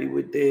not happy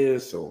with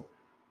this. Or,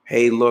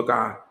 hey, look,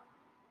 I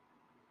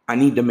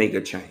need to make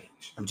a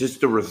change. I'm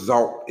just the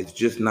result. It's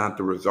just not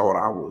the result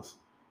I was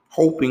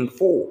hoping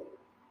for.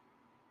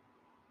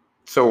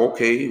 So,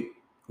 okay,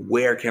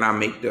 where can I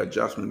make the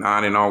adjustment? Now,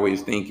 I didn't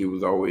always think it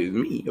was always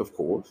me, of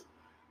course.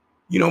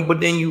 But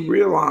then you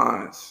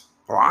realize,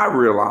 or I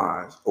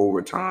realized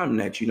over time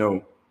that,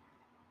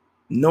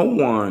 no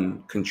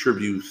one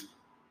contributes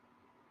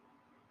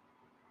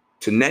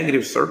to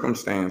negative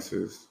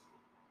circumstances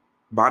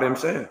by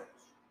themselves.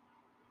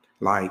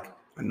 Like,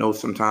 I know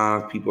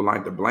sometimes people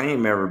like to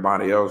blame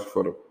everybody else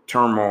for the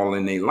turmoil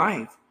in their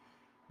life,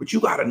 but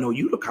you got to know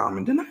you the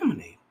common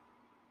denominator.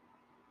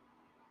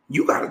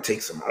 You got to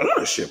take some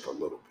ownership a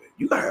little bit.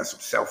 You got to have some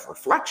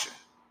self-reflection.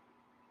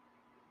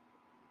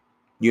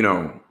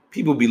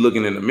 People be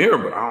looking in the mirror,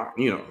 but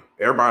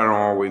everybody don't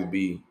always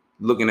be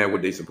looking at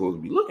what they supposed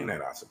to be looking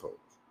at, I suppose.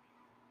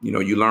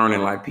 You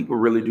learning like people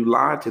really do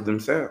lie to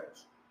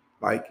themselves.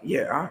 Like,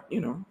 yeah,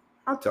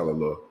 I tell a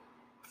little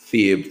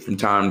fib from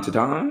time to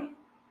time.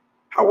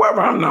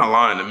 However, I'm not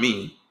lying to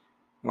me.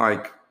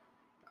 Like,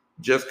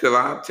 just because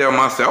I tell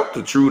myself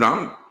the truth,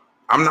 I'm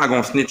not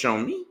going to snitch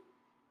on me.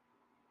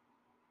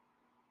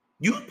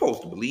 You're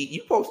supposed to believe,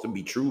 you're supposed to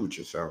be true with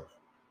yourself.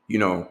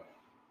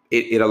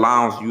 It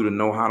allows you to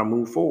know how to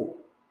move forward.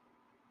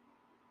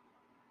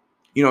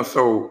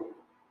 So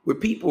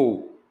with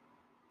people,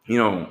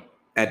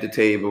 at the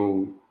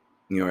table,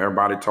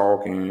 everybody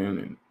talking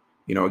and,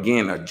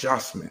 again,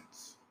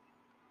 adjustments,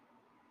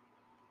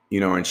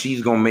 and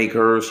she's going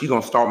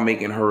to start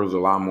making hers a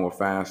lot more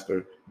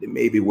faster than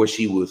maybe what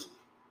she was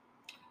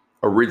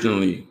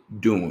originally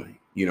doing,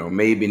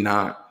 maybe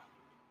not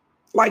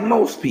like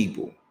most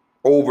people,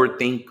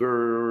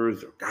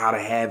 overthinkers, or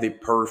gotta have it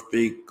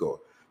perfect,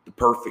 or the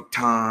perfect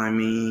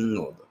timing,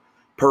 or the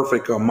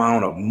perfect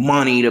amount of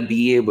money to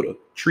be able to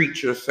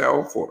treat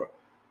yourself, or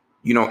the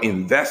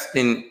Invest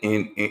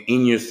in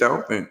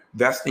yourself,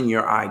 invest in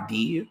your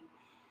idea,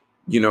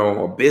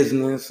 a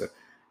business.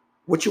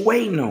 What you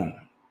waiting on?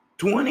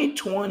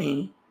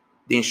 2020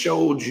 then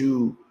showed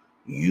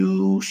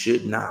you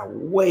should not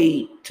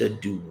wait to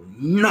do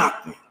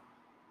nothing.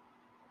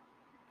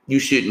 You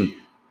shouldn't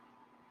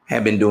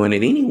have been doing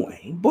it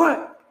anyway.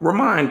 But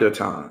reminder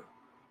time.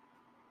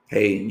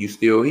 Hey, you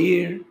still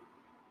here?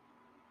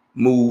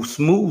 Move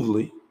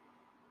smoothly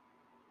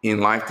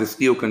in life to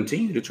still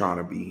continue to try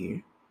to be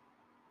here.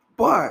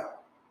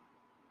 But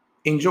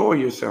enjoy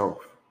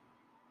yourself.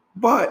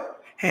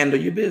 But handle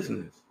your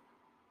business.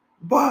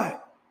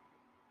 But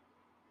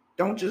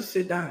don't just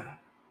sit down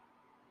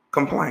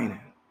complaining.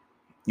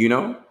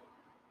 You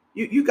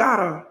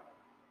gotta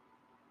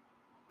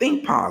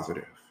think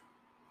positive.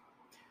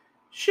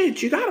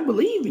 Shit, you gotta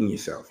believe in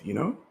yourself,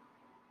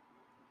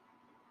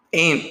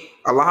 And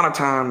a lot of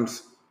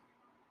times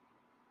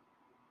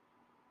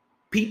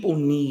people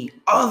need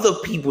other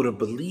people to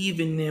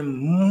believe in them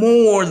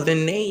more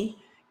than they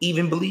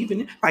even believe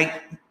in it.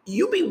 Like,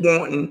 you be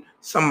wanting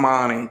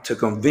somebody to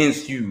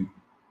convince you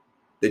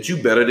that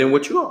you better than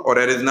what you are, or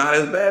that it's not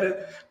as bad as,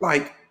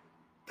 like,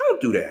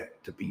 don't do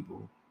that to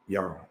people,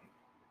 y'all.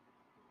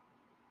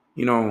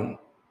 You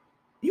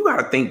got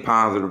to think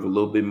positive a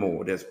little bit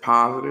more. There's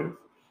positive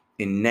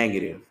and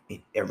negative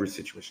in every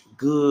situation.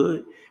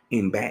 Good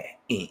and bad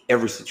in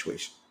every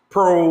situation.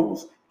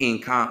 Pros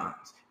and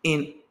cons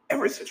in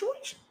every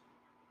situation.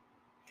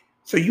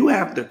 So you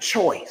have the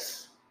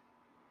choice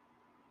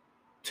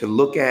to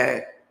look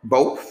at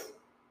both.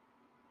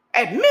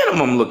 At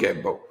minimum, look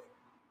at both.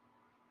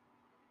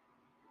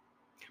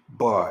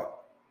 But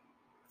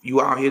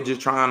you out here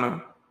just trying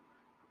to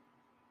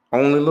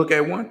only look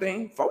at one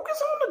thing,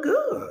 focus on the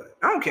good.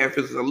 I don't care if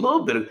it's a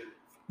little bit of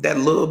that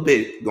little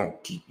bit gonna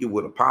keep you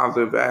with a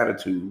positive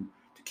attitude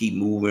to keep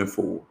moving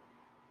forward.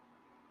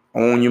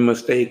 Own your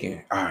mistake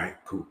and all right,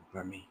 cool.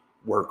 Let me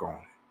work on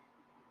it.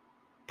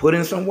 Put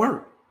in some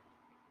work.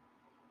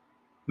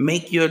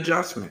 Make your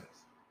adjustments.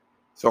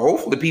 So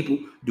hopefully people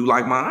do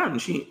like mine.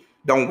 She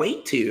don't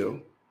wait till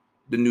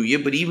the new year.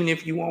 But even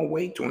if you won't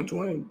wait,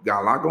 2020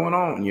 got a lot going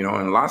on, and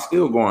a lot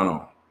still going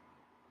on.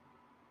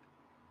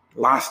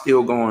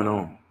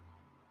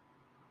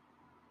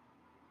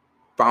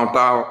 Found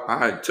out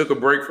I took a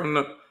break from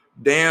the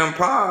damn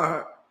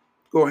pod,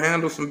 go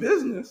handle some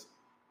business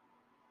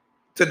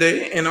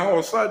today, and all of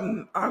a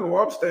sudden I go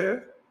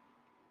upstairs.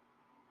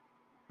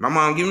 My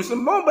mom give me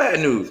some more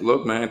bad news.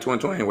 Look, man,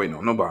 2020 ain't waiting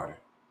on nobody.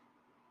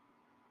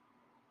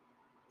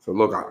 So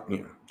look,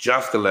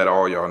 just to let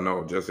all y'all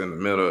know, just in the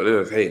middle of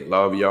this, hey,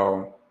 love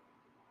y'all,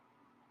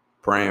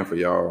 praying for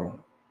y'all,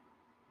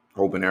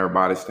 hoping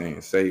everybody's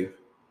staying safe,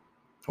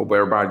 hope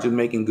everybody just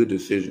making good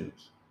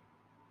decisions.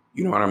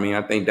 You know what I mean?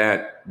 I think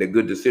that the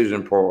good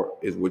decision part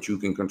is what you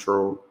can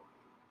control.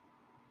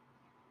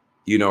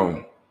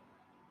 And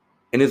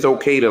it's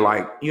okay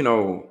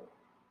to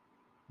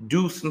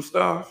do some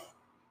stuff,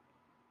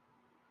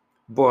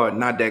 but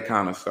not that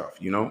kind of stuff,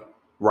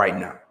 right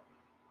now.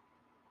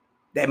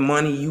 That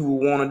money you will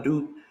want to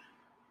do,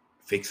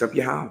 fix up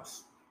your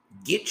house,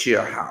 get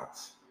your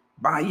house,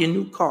 buy your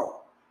new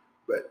car,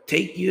 but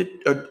take you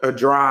a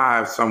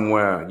drive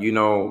somewhere,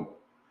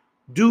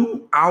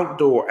 do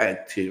outdoor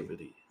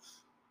activities.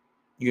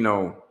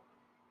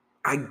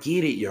 I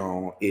get it,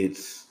 y'all.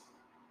 It's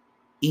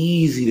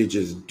easy to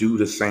just do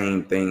the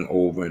same thing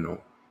over and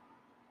over.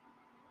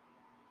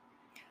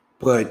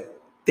 But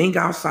think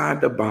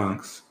outside the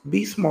box.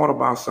 Be smart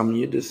about some of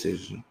your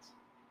decisions.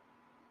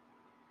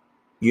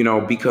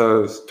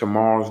 Because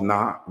tomorrow's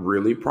not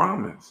really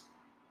promised.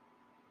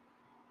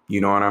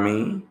 You know what I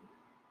mean?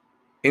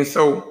 And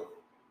so,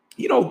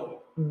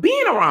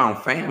 being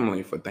around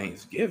family for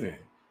Thanksgiving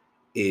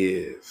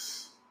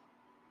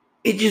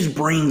it just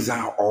brings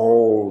out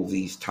all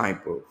these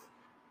type of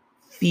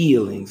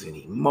feelings and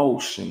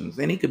emotions.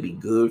 And it could be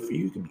good for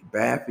you, it could be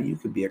bad for you,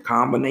 it could be a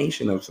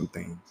combination of some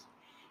things.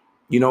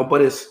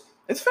 But it's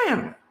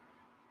family.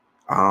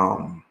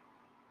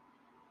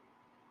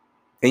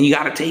 And you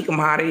got to take them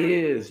how they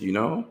is,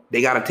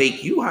 They got to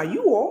take you how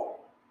you are.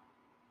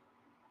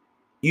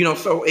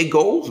 So it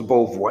goes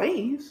both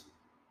ways.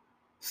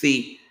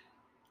 See,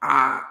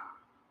 I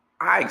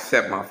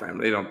accept my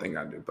family. They don't think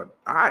I do, but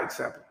I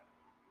accept them.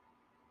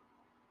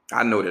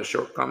 I know their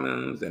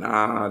shortcomings and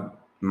I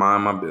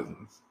mind my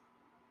business.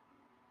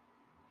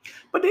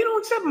 But they don't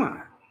accept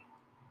mine.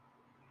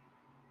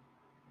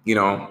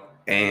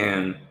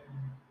 And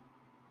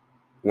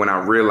when I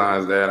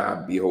realize that,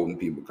 I'd be holding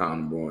people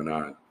accountable,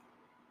 and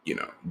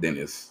then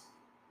it's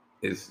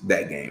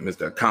that game. It's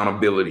the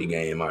accountability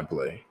game I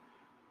play.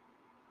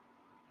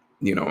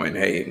 And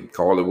hey,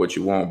 call it what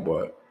you want,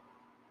 but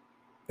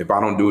if I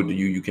don't do it to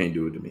you, you can't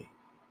do it to me.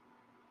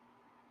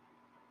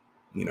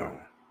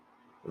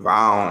 If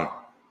I don't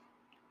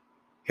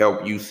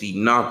help you see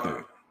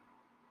nothing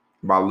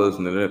by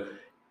listening to it,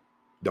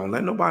 don't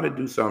let nobody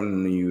do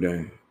something to you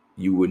that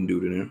you wouldn't do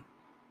to them.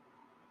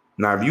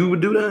 Now, if you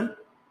would do that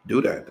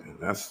then.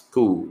 That's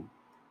cool.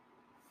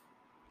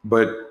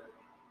 But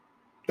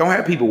don't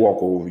have people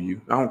walk over you.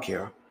 I don't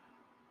care.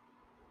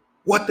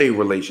 what their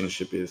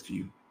relationship is to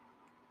you.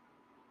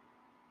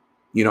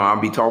 You know,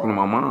 I'll be talking to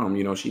my mom,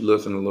 you know, she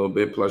listens a little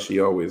bit, plus she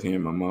always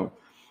hearing my mom.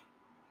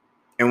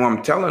 And when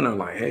I'm telling her,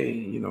 like, hey,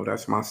 you know,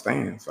 that's my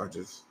stance. I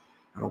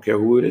don't care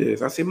who it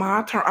is. I said,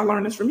 Ma, I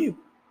learned this from you.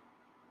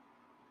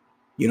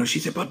 You know, she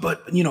said,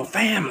 but, you know,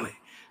 family.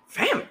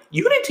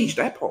 You didn't teach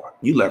that part.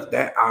 You left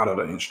that out of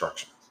the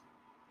instructions.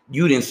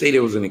 You didn't say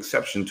there was an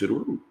exception to the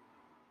rule.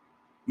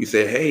 You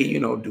said, hey, you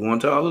know, do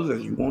unto others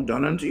as you want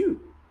done unto you.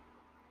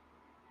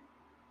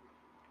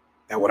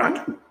 That's what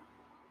I do.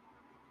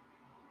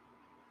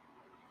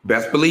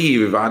 Best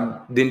believe if I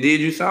did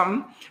you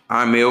something,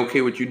 I'm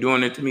okay with you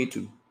doing it to me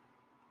too.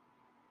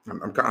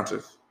 I'm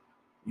conscious.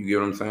 You get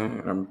what I'm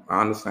saying?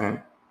 I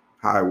understand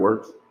how it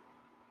works.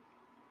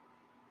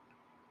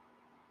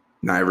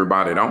 Not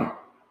everybody don't.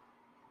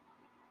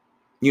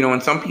 You know,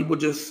 and some people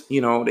just,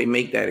 you know, they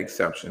make that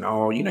exception.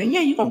 Oh, you know,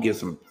 yeah, you're going to get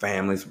some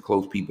family, some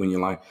close people in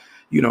your life,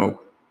 you know,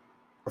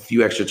 a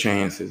few extra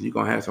chances. You're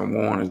going to have some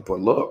warnings.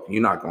 But look,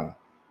 you're not going to,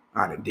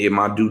 I done did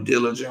my due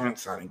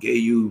diligence. I done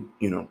gave you,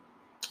 you know,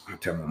 I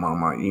tell my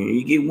mama,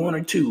 you get one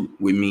or two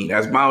with me.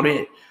 That's about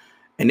it.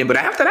 And then, but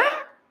after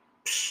that,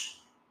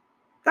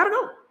 gotta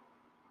go.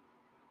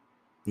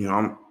 You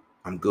know,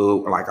 I'm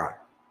good. Like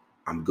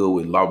I'm good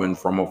with loving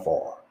from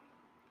afar.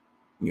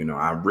 You know,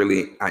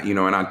 you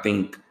know, and I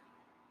think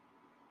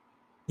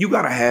you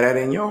gotta have that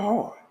in your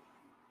heart.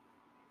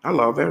 I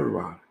love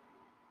everybody.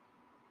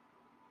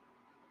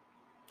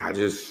 I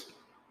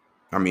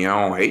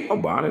don't hate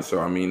nobody. So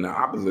I mean, the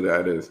opposite of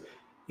that is,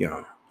 you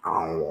know,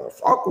 I don't want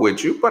to fuck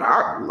with you, but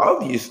I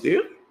love you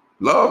still.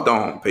 Love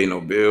don't pay no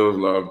bills.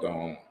 Love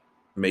don't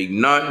make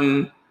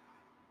nothing,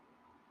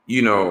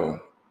 you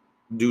know,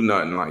 do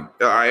nothing like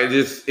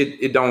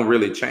it don't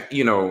really change.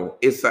 You know,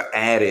 it's an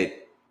added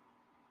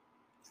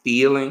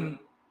feeling,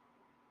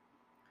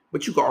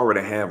 but you can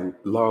already have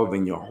love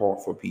in your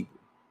heart for people.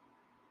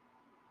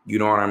 You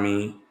know what I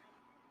mean?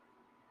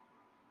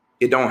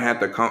 It don't have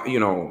to come,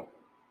 you know,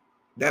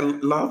 that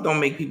love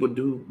don't make people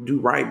do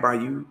right by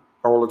you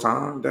all the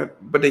time.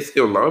 But they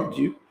still loved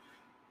you.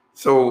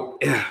 So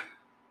yeah,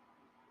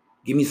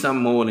 give me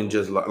something more than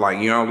just love. Like,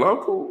 you know,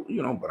 love cool,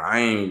 you know, but I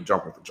ain't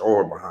jumping for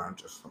joy behind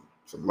just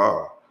some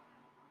love.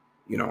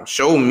 You know,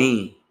 show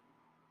me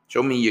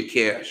your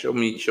care. Show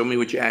me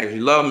what your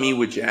actions. Love me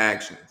with your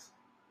actions,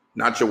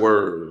 not your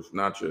words,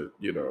 not your,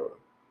 you know.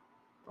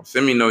 Don't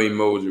send me no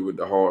emoji with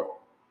the heart.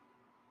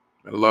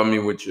 And love me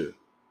with your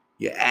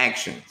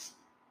actions.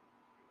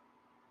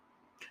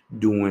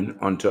 Doing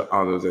unto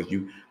others as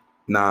you.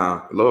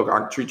 Nah, look,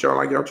 I treat y'all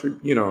like y'all treat,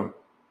 you know.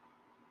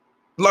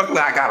 Luckily,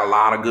 I got a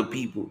lot of good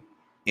people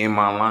in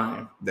my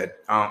life that,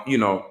 you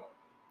know,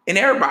 and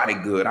everybody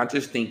good. I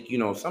just think, you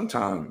know,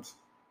 sometimes,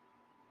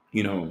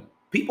 you know,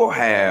 people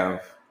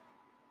have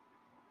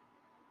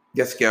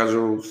their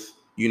schedules,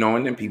 you know,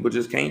 and then people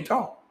just can't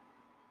talk.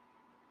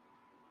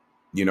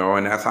 You know,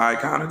 and that's how it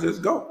kind of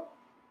just go.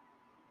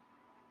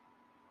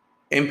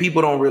 And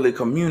people don't really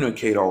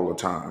communicate all the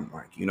time.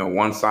 Like, you know,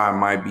 one side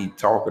might be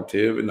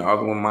talkative and the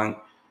other one might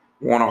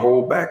want to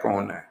hold back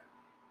on that.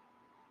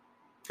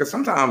 Because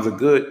sometimes a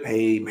good,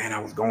 hey, man, I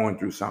was going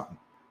through something.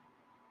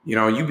 You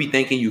know, you be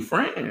thinking you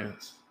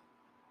friends,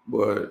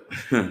 but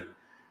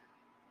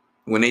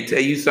when they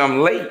tell you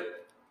something late,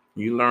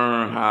 you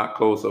learn how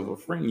close of a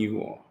friend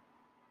you are.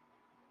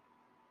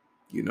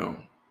 You know,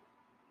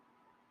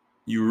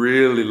 you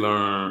really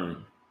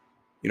learn.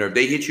 You know, if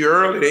they hit you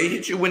early, they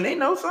hit you when they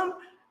know something,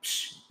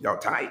 y'all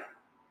tight.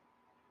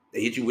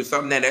 They hit you with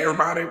something that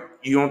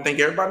you don't think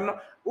everybody know.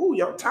 Ooh,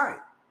 y'all tight.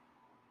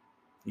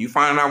 You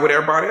find out with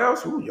everybody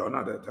else, ooh, y'all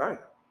not that tight.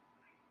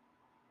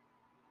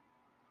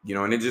 You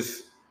know, and it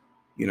just,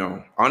 you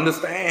know,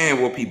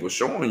 understand what people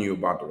showing you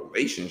about the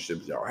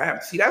relationships y'all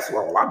have. See, that's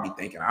what I be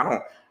thinking.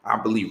 I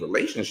believe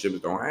relationships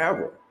don't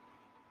have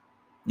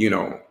you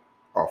know,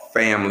 a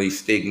family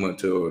stigma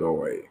to it,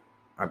 or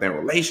I think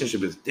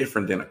relationship is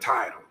different than a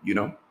title, you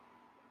know?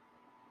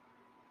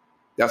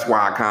 That's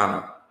why I kind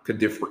of could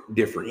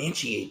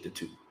differentiate the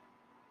two.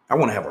 I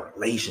want to have a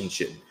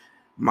relationship.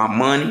 My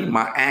money,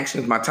 my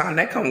actions, my time,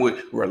 that come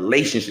with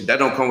relationship. That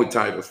don't come with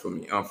titles for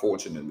me,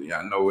 unfortunately.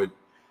 I know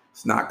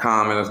it's not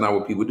common. That's not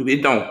what people do.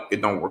 It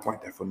don't work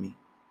like that for me.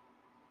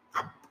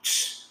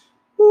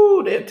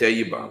 They'll tell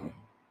you about me.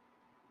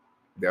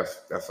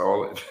 That's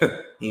all.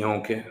 He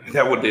don't care.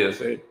 That's what they'll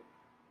say.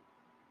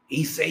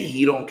 He say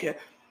he don't care.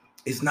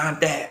 It's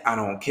not that I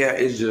don't care.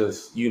 It's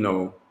just, you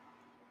know,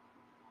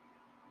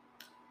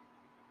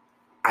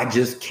 I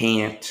just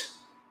can't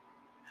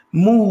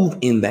move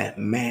in that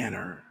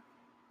manner.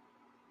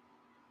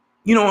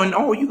 You know, and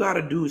all you got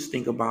to do is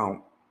think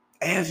about,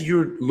 as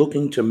you're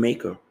looking to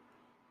make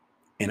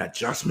an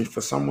adjustment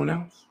for someone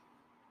else,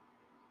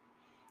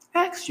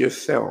 ask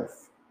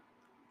yourself,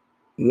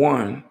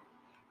 one,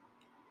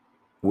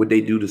 would they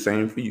do the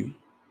same for you?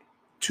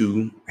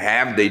 Two,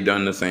 have they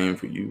done the same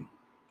for you?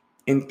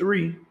 And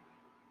three,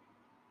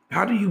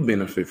 how do you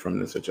benefit from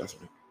this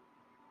adjustment?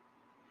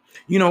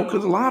 You know,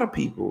 because a lot of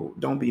people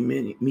don't be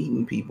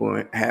meeting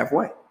people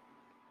halfway.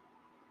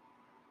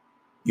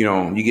 You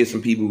know, you get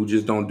some people who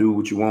just don't do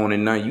what you want,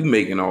 and now you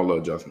making all the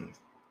adjustments.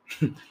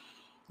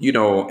 You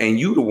know, and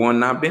you the one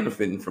not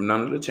benefiting from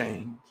none of the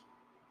change.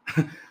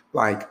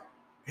 Like,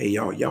 hey,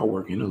 y'all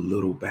working a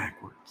little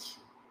backwards.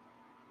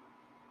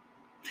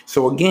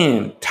 So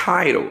again,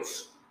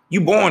 titles.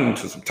 You born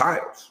into some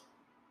titles.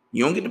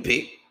 You don't get to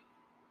pick.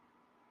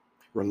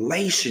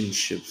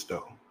 Relationships,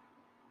 though.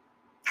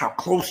 How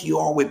close you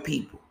are with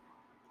people.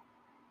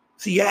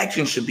 So your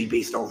actions should be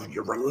based off of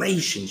your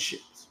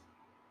relationships.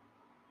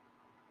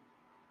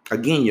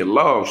 Again, your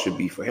love should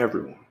be for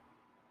everyone.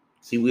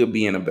 See, we'll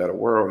be in a better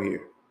world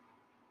here.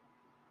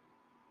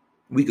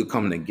 We could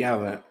come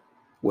together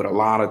with a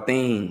lot of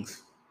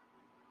things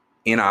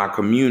in our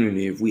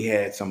community if we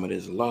had some of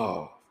this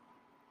love.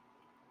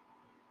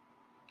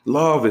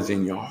 Love is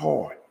in your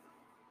heart.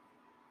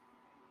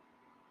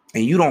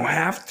 And you don't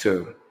have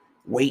to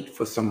wait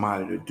for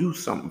somebody to do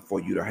something for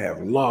you to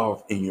have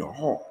love in your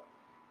heart.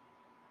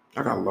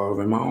 I got love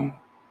in my own.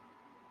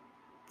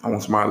 I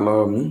want somebody to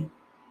love me.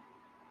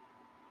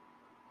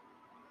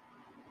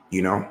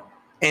 You know?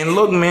 And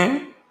look,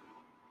 man,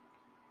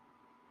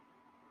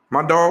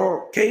 my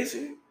dog,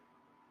 Casey,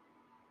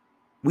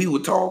 we were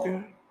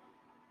talking,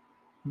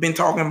 been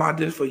talking about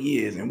this for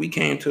years, and we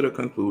came to the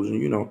conclusion,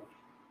 you know,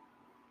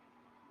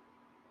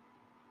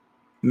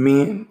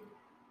 men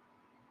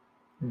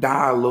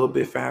die a little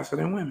bit faster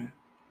than women.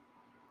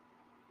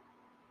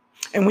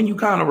 And when you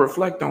kind of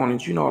reflect on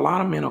it, you know, a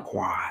lot of men are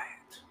quiet.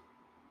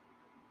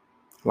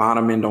 A lot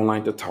of men don't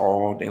like to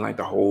talk. They like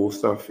to hold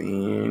stuff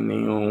in. They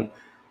don't.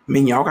 I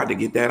mean, y'all got to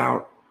get that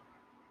out.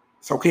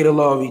 It's okay to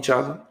love each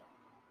other.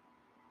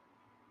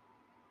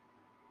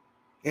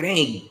 It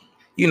ain't,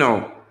 you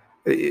know,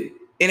 it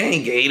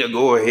ain't gay to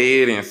go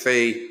ahead and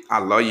say, I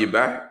love you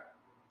back.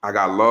 I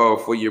got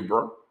love for you,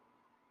 bro.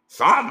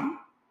 Something.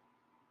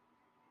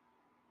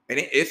 And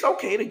it's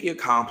okay to give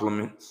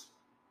compliments.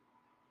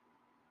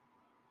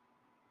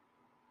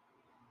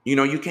 You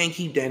know, you can't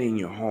keep that in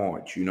your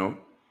heart, you know.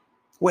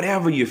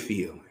 Whatever you're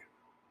feeling.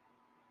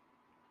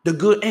 The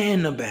good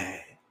and the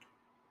bad.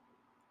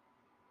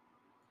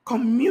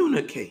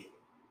 Communicate.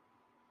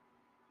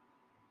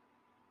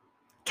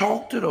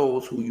 Talk to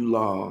those who you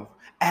love.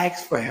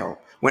 Ask for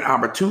help. When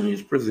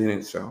opportunities present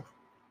itself,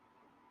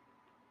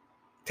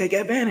 take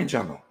advantage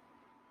of them.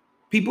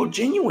 People are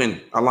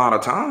genuine a lot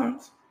of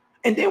times.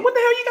 And then what the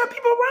hell you got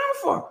people around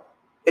for?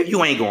 If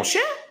you ain't gonna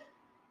share,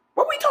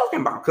 what we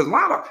talking about? Because a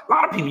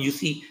lot of people you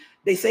see,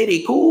 they say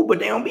they cool, but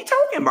they don't be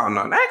talking about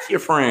nothing. Ask your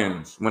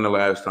friends when the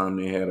last time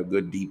they had a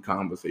good deep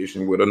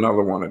conversation with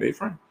another one of their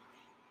friends.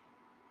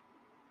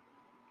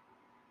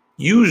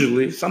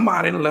 Usually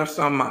somebody left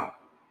something out.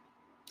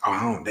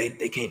 Oh, they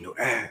can't do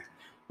that.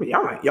 But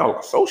y'all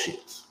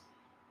associates.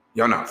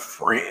 Y'all not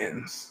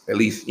friends. At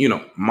least, you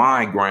know,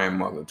 my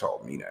grandmother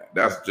taught me that.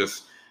 That's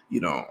just,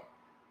 you know,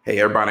 hey,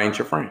 everybody ain't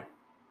your friend.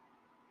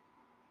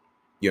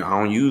 You know, I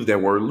don't use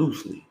that word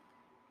loosely.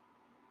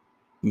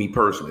 Me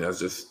personally, that's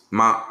just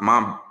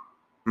my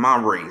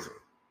raising.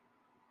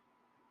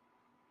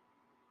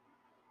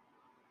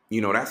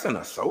 You know, that's an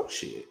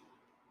associate.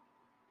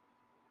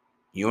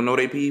 You don't know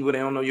their people, they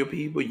don't know your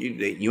people.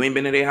 You ain't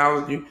been to their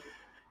house.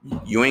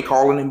 You ain't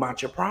calling them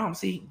about your problems.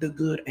 See, the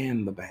good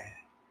and the bad.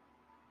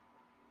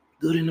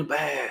 Good and the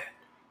bad.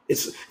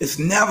 It's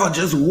never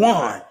just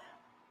one.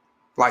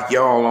 Like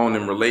y'all on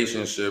in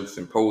relationships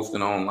and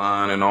posting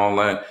online and all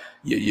that.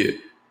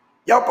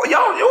 Y'all,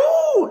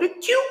 ooh, the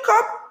cute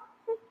couple.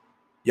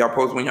 Y'all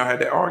post when y'all had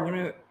that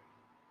argument?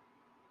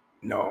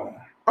 No.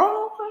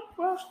 Oh, okay,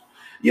 well,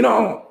 you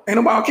know, ain't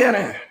nobody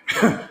kidding.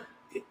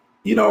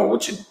 You know,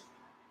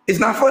 it's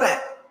not for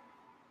that.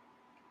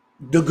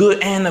 The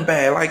good and the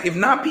bad. Like, if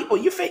not people,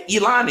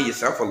 you're lying to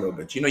yourself a little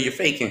bit. You know, you're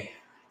faking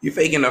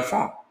the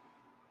funk.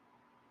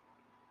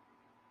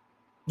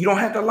 You don't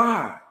have to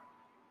lie.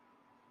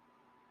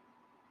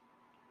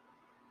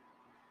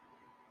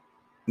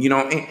 You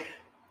know, and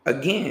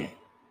again,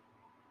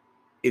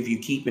 if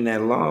you're keeping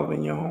that love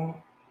in your heart,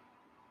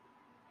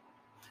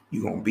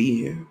 you're going to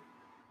be here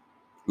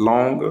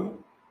longer.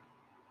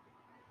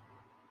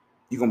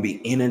 You're going to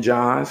be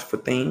energized for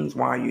things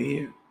while you're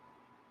here.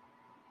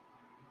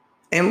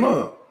 And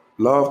look,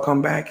 love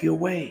come back your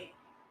way.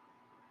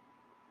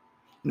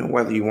 You know,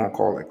 whether you want to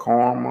call it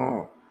karma,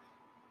 or,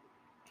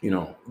 you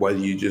know, whether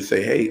you just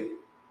say, hey,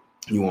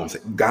 you want to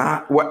say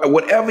God,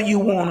 whatever you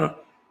want to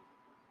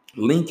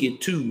link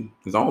it to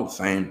is all the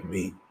same to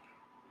me.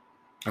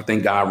 I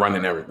think God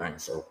running everything.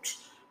 So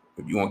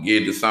if you want to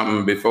get to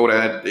something before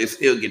that, they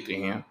still get to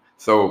him.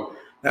 So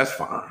that's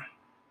fine.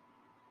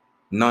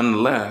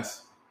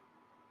 Nonetheless,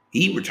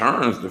 he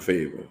returns the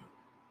favor.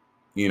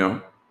 You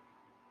know,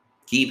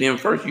 keep him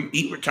first.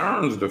 He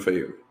returns the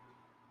favor.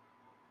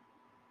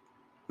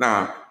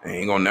 Nah, it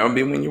ain't gonna never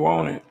be when you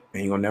want it. It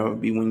ain't gonna never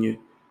be when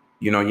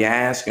you're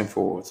asking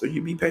for it. So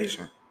you be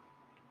patient.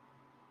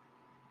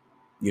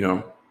 You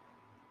know.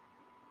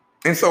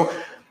 And so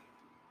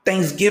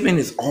Thanksgiving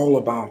is all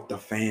about the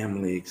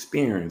family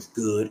experience,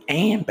 good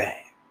and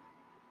bad.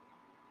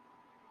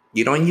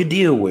 You know, and you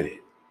deal with it.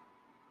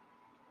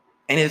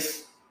 And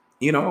it's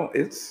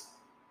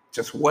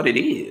just what it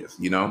is,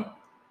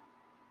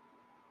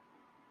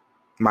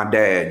 My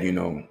dad,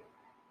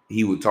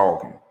 he was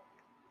talking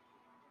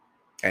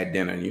at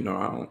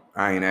dinner,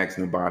 I ain't asked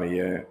nobody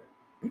yet.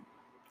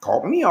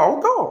 Called me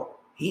all dog.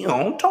 He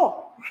don't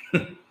talk.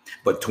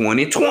 But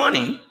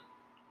 2020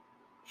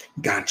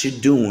 got you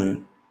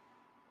doing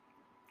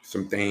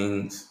some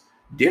things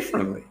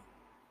differently.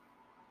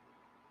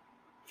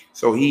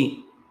 So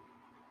he,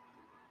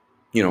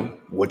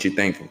 what you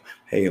thankful?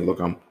 Hey, look,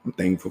 I'm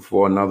thankful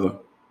for another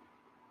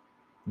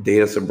day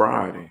of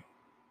sobriety,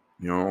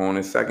 on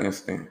his second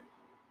stint.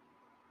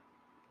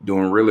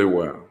 Doing really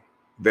well.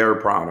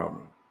 Very proud of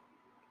him.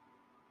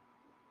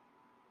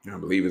 I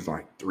believe it's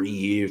like 4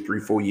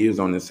 years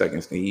on this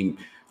second stint.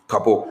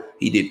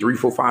 He did 3,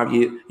 4, 5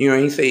 years.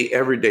 He say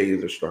every day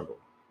is a struggle.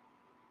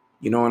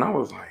 And I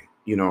was like,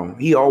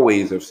 he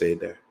always have said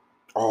that.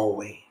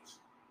 Always.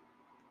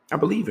 I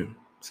believe him.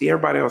 See,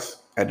 everybody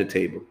else at the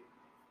table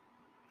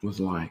was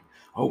like,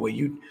 oh, well,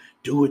 you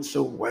do it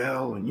so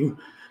well and you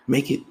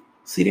make it.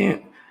 See,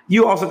 then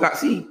you also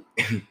you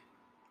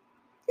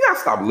gotta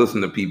stop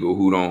listening to people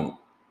who don't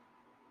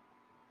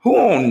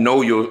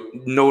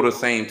know the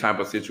same type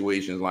of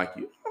situations like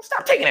you.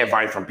 Stop taking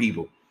advice from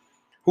people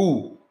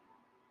who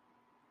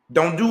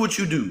don't do what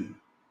you do.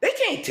 They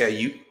can't tell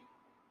you.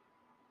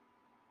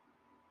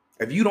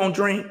 If you don't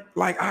drink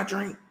like I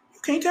drink, you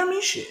can't tell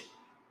me shit.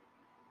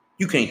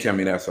 You can't tell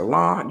me that's a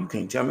lot. You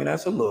can't tell me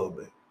that's a little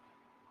bit.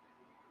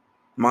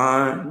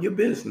 Mind your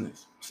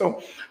business.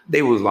 So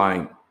they was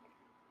like,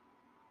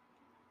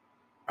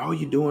 oh,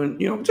 you doing,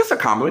 just a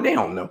compliment. They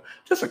don't know.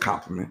 Just a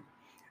compliment.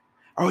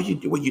 Oh,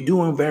 you're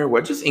doing very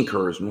well. Just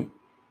encouragement.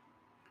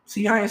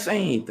 See, I ain't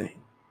saying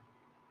anything.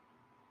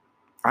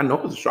 I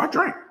know it's a struggle. I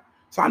drank.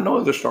 So I know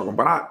it's a struggle,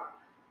 but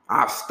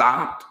I've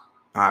stopped.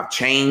 I've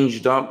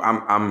changed up.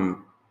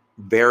 I'm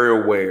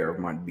very aware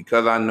of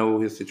because I know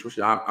his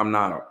situation. I'm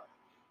not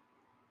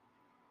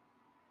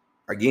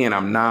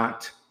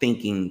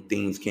thinking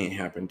things can't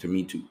happen to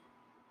me too.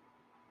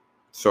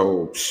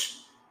 So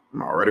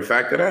I'm already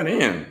factored that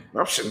in.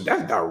 That's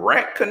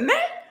direct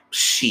connect.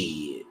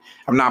 Shit.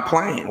 I'm not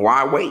playing.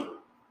 Why wait?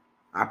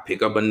 I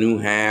pick up a new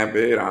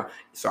habit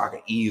so I can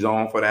ease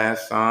on for that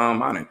some.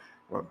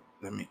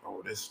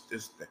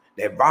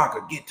 That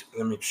vodka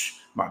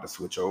about to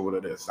switch over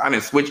to this. I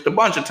done switched a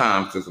bunch of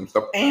times to some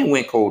stuff and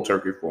went cold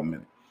turkey for a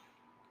minute.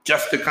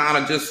 Just to kind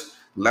of just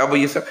level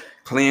yourself,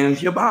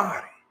 cleanse your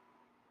body.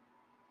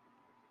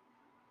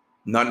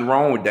 Nothing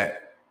wrong with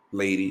that,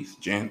 ladies,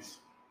 gents.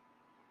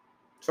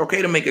 It's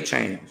okay to make a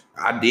change.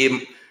 I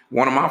did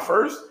one of my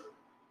first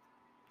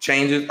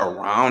changes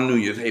around New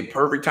Year's. Hey,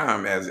 perfect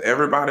time, as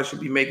everybody should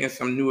be making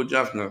some new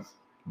adjustments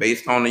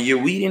based on the year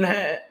we didn't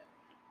have.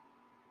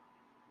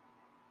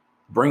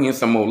 Bringing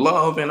some more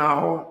love in our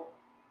heart.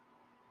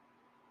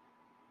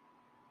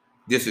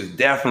 This is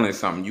definitely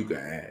something you can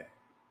add.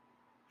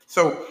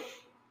 So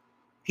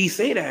he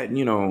said that,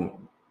 it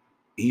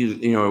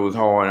was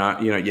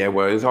hard.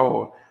 It's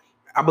hard.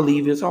 I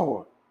believe it's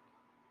hard.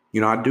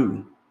 I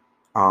do.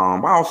 I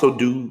also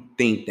do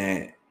think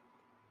that,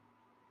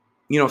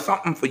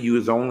 something for you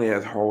is only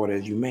as hard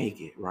as you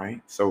make it,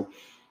 right? So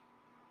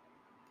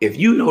if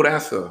you know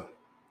that's a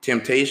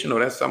temptation or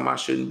that's something I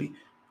shouldn't be,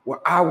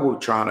 well, I will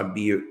try to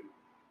be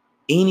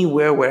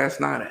anywhere where that's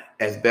not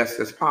as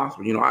best as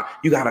possible.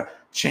 You got to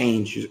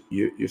change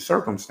your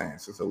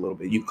circumstances a little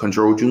bit. You can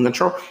control,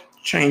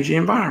 change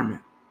your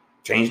environment,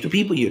 change the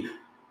people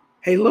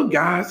hey, look,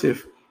 guys,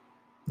 if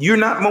you're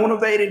not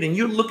motivated and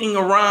you're looking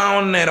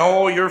around at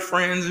all your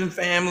friends and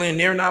family and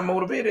they're not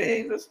motivated,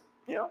 hey, just,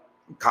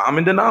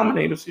 common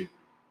denominators here.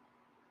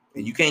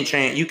 And you can't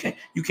change, you can't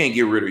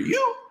get rid of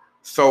you.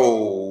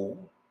 So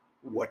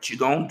what you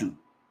gonna do?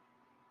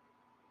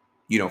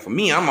 For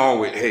me, I'm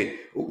always, hey,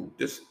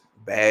 this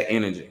bad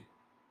energy.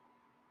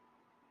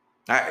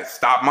 I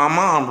stopped my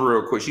mom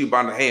real quick. She was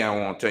about to, hey, I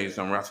want to tell you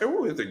something. I said,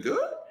 is it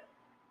good?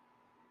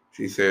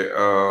 She said,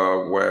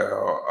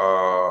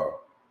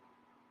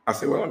 I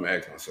said, well, let me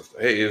ask my sister.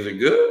 Hey, is it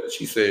good?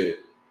 She said,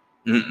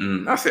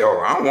 mm-mm. I said,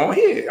 I don't want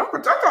to hear it.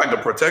 I like to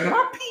protect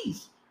my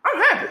peace. I'm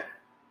happy.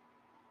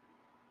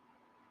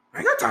 I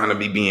ain't got time to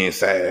be being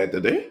sad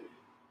today.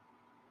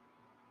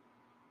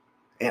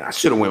 And I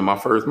should have went my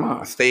first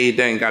month. I stayed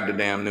there and got the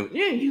damn news.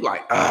 Yeah, you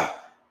like,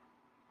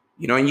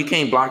 and you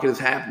can't block it as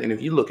happening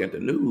if you look at the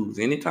news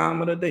any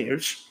time of the day.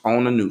 It's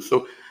on the news.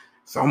 So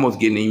it's almost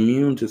getting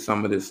immune to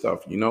some of this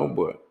stuff,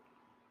 but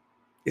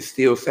it's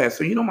still sad.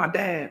 So, my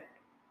dad,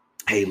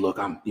 hey, look,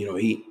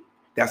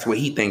 that's what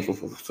he thankful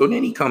for. So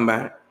then he come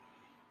back,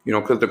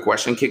 because the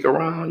question kick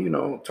around,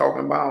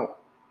 talking about,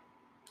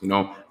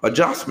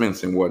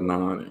 adjustments and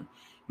whatnot. And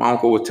my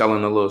uncle was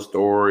telling a little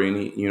story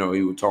and he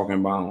was talking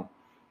about,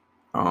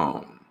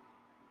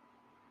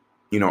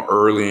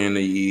 early in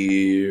the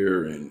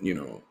year and,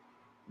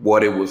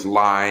 what it was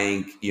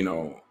like,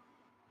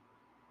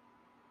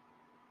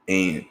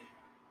 and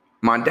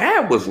my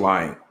dad was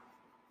like,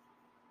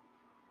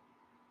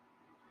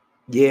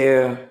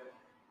 yeah,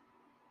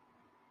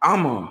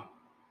 I'm going to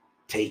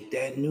take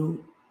that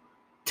new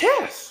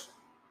test.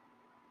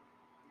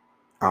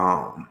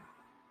 the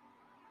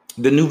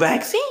new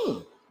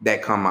vaccine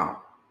that come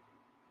out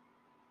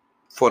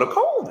for the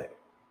COVID.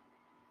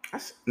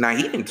 Now,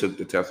 he didn't took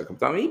the test a couple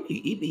times.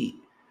 He be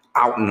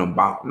out and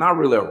about, not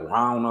really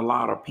around a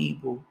lot of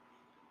people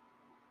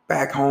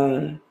back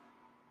home,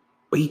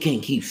 but he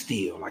can't keep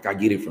still. Like, I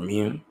get it from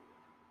him.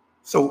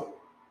 So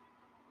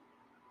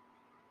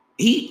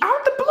he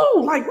out the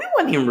blue, like, we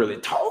wasn't even really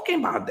talking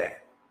about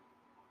that.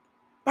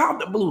 Out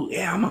the blue,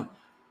 yeah, I'm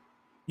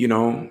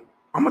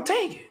gonna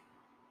take it.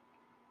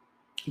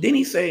 Then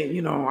he said,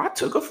 I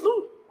took a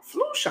flu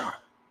shot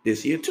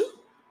this year too.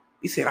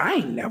 He said, I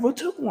ain't never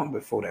took one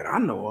before that I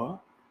know of. I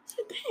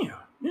said, damn,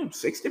 I'm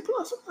 60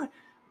 plus. I'm like,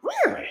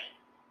 really?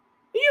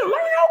 You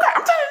learn okay?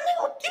 I'm telling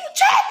you, you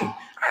chatting.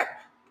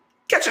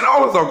 Catching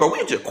all this go,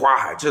 we just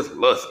quiet, just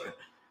listening.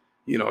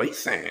 He's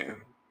saying, and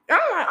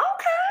I'm like,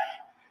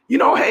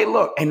 okay. Hey,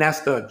 look, and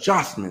that's the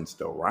adjustments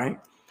though, right?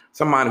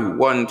 Somebody who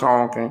wasn't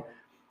talking,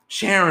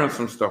 sharing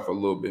some stuff a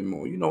little bit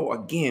more.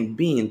 Again,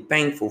 being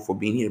thankful for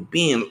being here,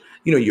 being,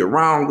 you're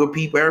around good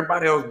people,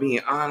 everybody else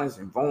being honest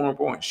and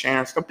vulnerable and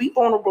sharing stuff. Be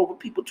vulnerable with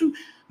people too.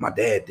 My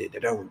dad did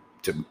that. That was,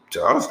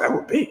 to us, that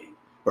was big.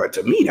 But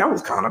to me, that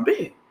was kind of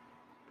big.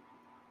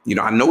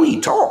 I know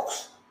he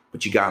talks,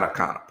 but you got to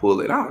kind of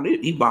pull it out.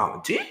 He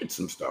volunteered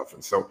some stuff.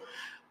 And so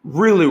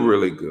really,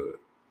 really good.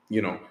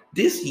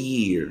 This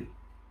year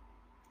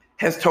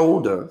has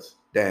told us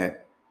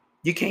that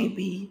you can't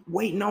be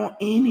waiting on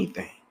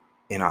anything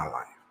in our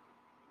life.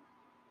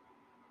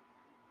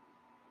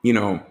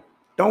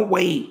 Don't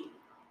wait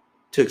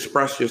to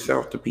express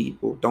yourself to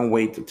people. Don't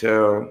wait to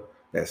tell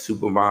that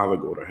supervisor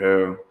go to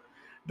hell.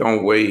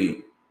 Don't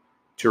wait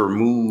to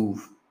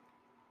remove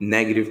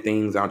negative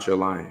things out your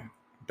life.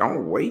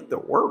 Don't wait to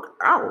work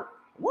out.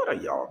 What are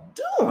y'all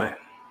doing?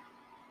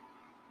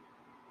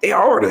 They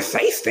already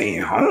say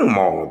staying home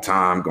all the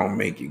time gonna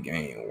make you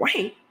gain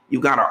weight. You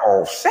gotta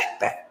offset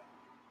that.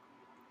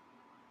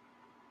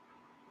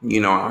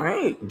 I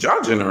ain't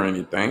judging or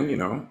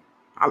anything,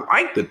 I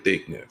like the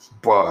thickness,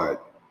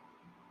 but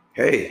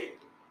hey,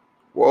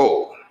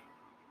 whoa.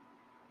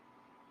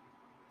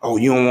 Oh,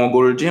 you don't want to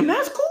go to the gym?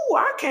 That's cool.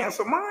 I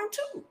cancel mine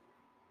too.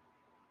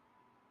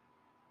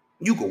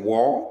 You could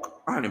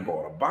walk. I done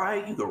bought a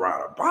bike. You could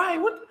ride a bike.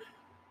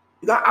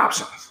 You got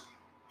options.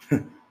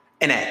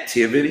 An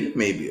activity,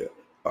 maybe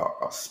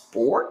a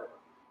sport,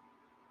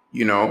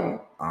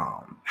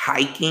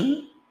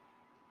 hiking.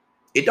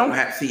 It don't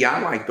have, see, I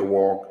like to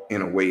walk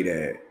in a way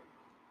that,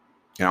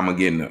 and I'm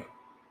going to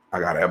I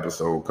got an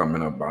episode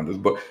coming up on this,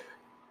 but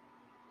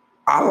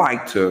I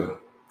like to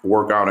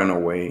work out in a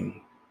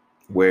way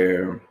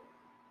where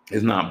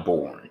it's not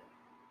boring.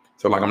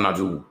 So like I'm not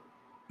just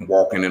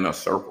walking in a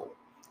circle.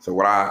 So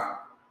what I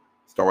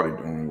started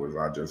doing was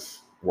I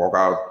just walk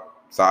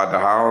outside the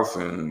house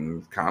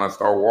and kind of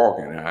start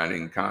walking. And I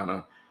didn't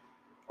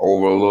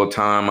over a little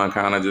time, I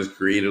kind of just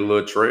created a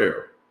little trail.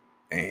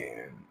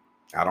 And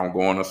I don't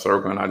go in a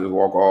circle and I just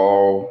walk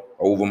all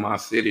over my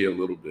city a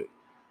little bit.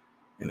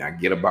 And I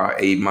get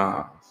about 8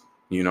 miles,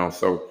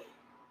 so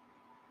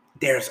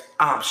there's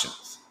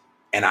options.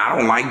 And I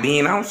don't like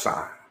being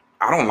outside.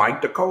 I don't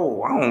like the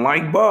cold. I don't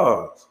like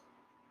bugs.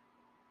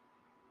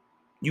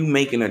 You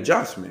make an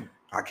adjustment.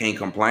 I can't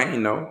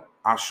complain, no.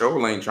 I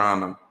sure ain't trying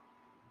to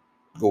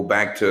go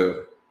back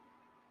to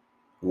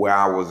where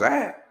I was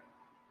at.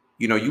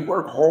 You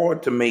work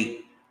hard to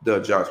make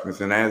the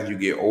adjustments. And as you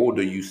get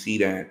older, you see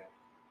that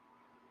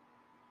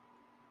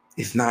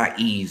it's not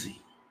easy.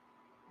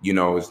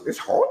 It's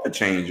hard to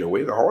change your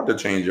way. It's hard to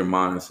change your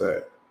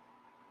mindset.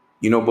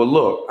 But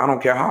look, I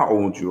don't care how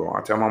old you are.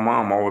 I tell my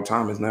mom all the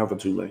time, it's never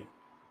too late.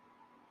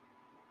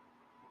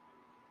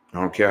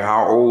 I don't care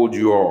how old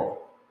you are.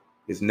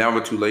 It's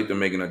never too late to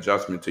make an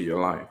adjustment to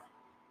your life.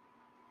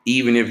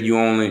 Even if you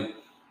only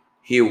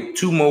hear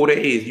 2 more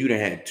days, you done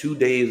had 2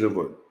 days of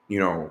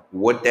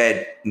what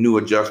that new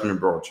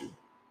adjustment brought you.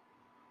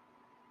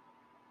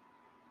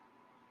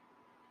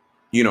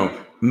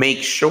 Make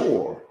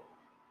sure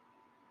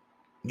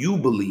you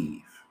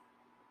believe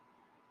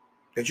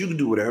that you can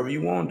do whatever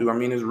you want to do. I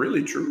mean, it's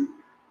really true.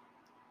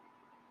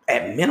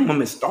 At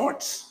minimum, it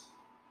starts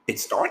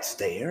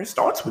there. It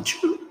starts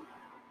with you.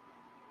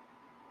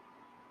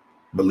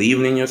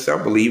 Believing in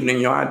yourself, believing in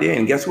your idea.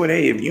 And guess what?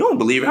 Hey, if you don't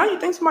believe it, how do you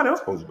think somebody else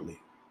is supposed to believe?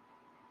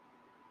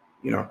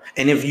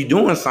 And if you're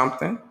doing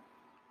something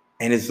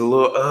and it's a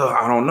little,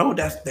 I don't know,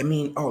 that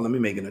means, let me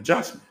make an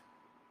adjustment.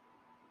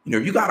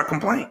 If you got a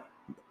complaint,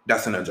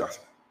 that's an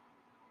adjustment.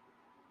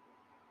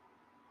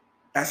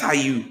 That's how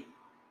you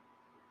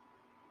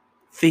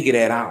figure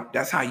that out.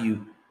 That's how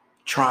you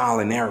trial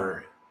and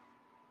error.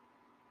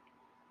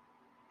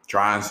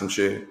 Trying some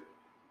shit,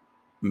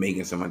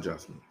 making some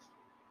adjustments.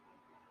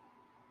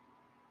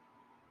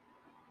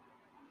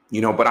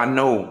 But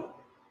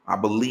I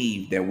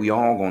believe that we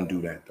all gonna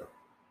do that though.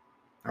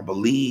 I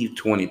believe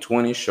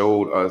 2020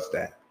 showed us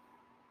that.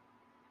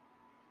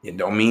 It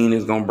don't mean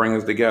it's gonna bring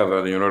us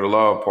together. The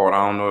love part,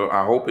 I don't know.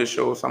 I hope it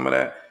shows some of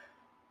that.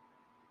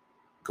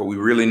 Because we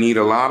really need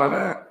a lot of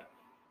that.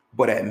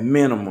 But at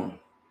minimum,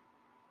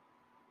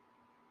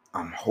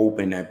 I'm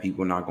hoping that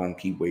people not gonna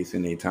keep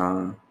wasting their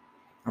time.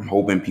 I'm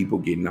hoping people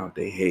getting out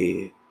their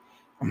head.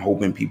 I'm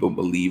hoping people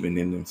believing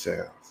in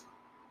themselves.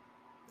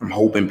 I'm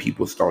hoping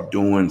people start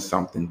doing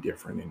something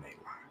different in their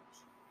lives.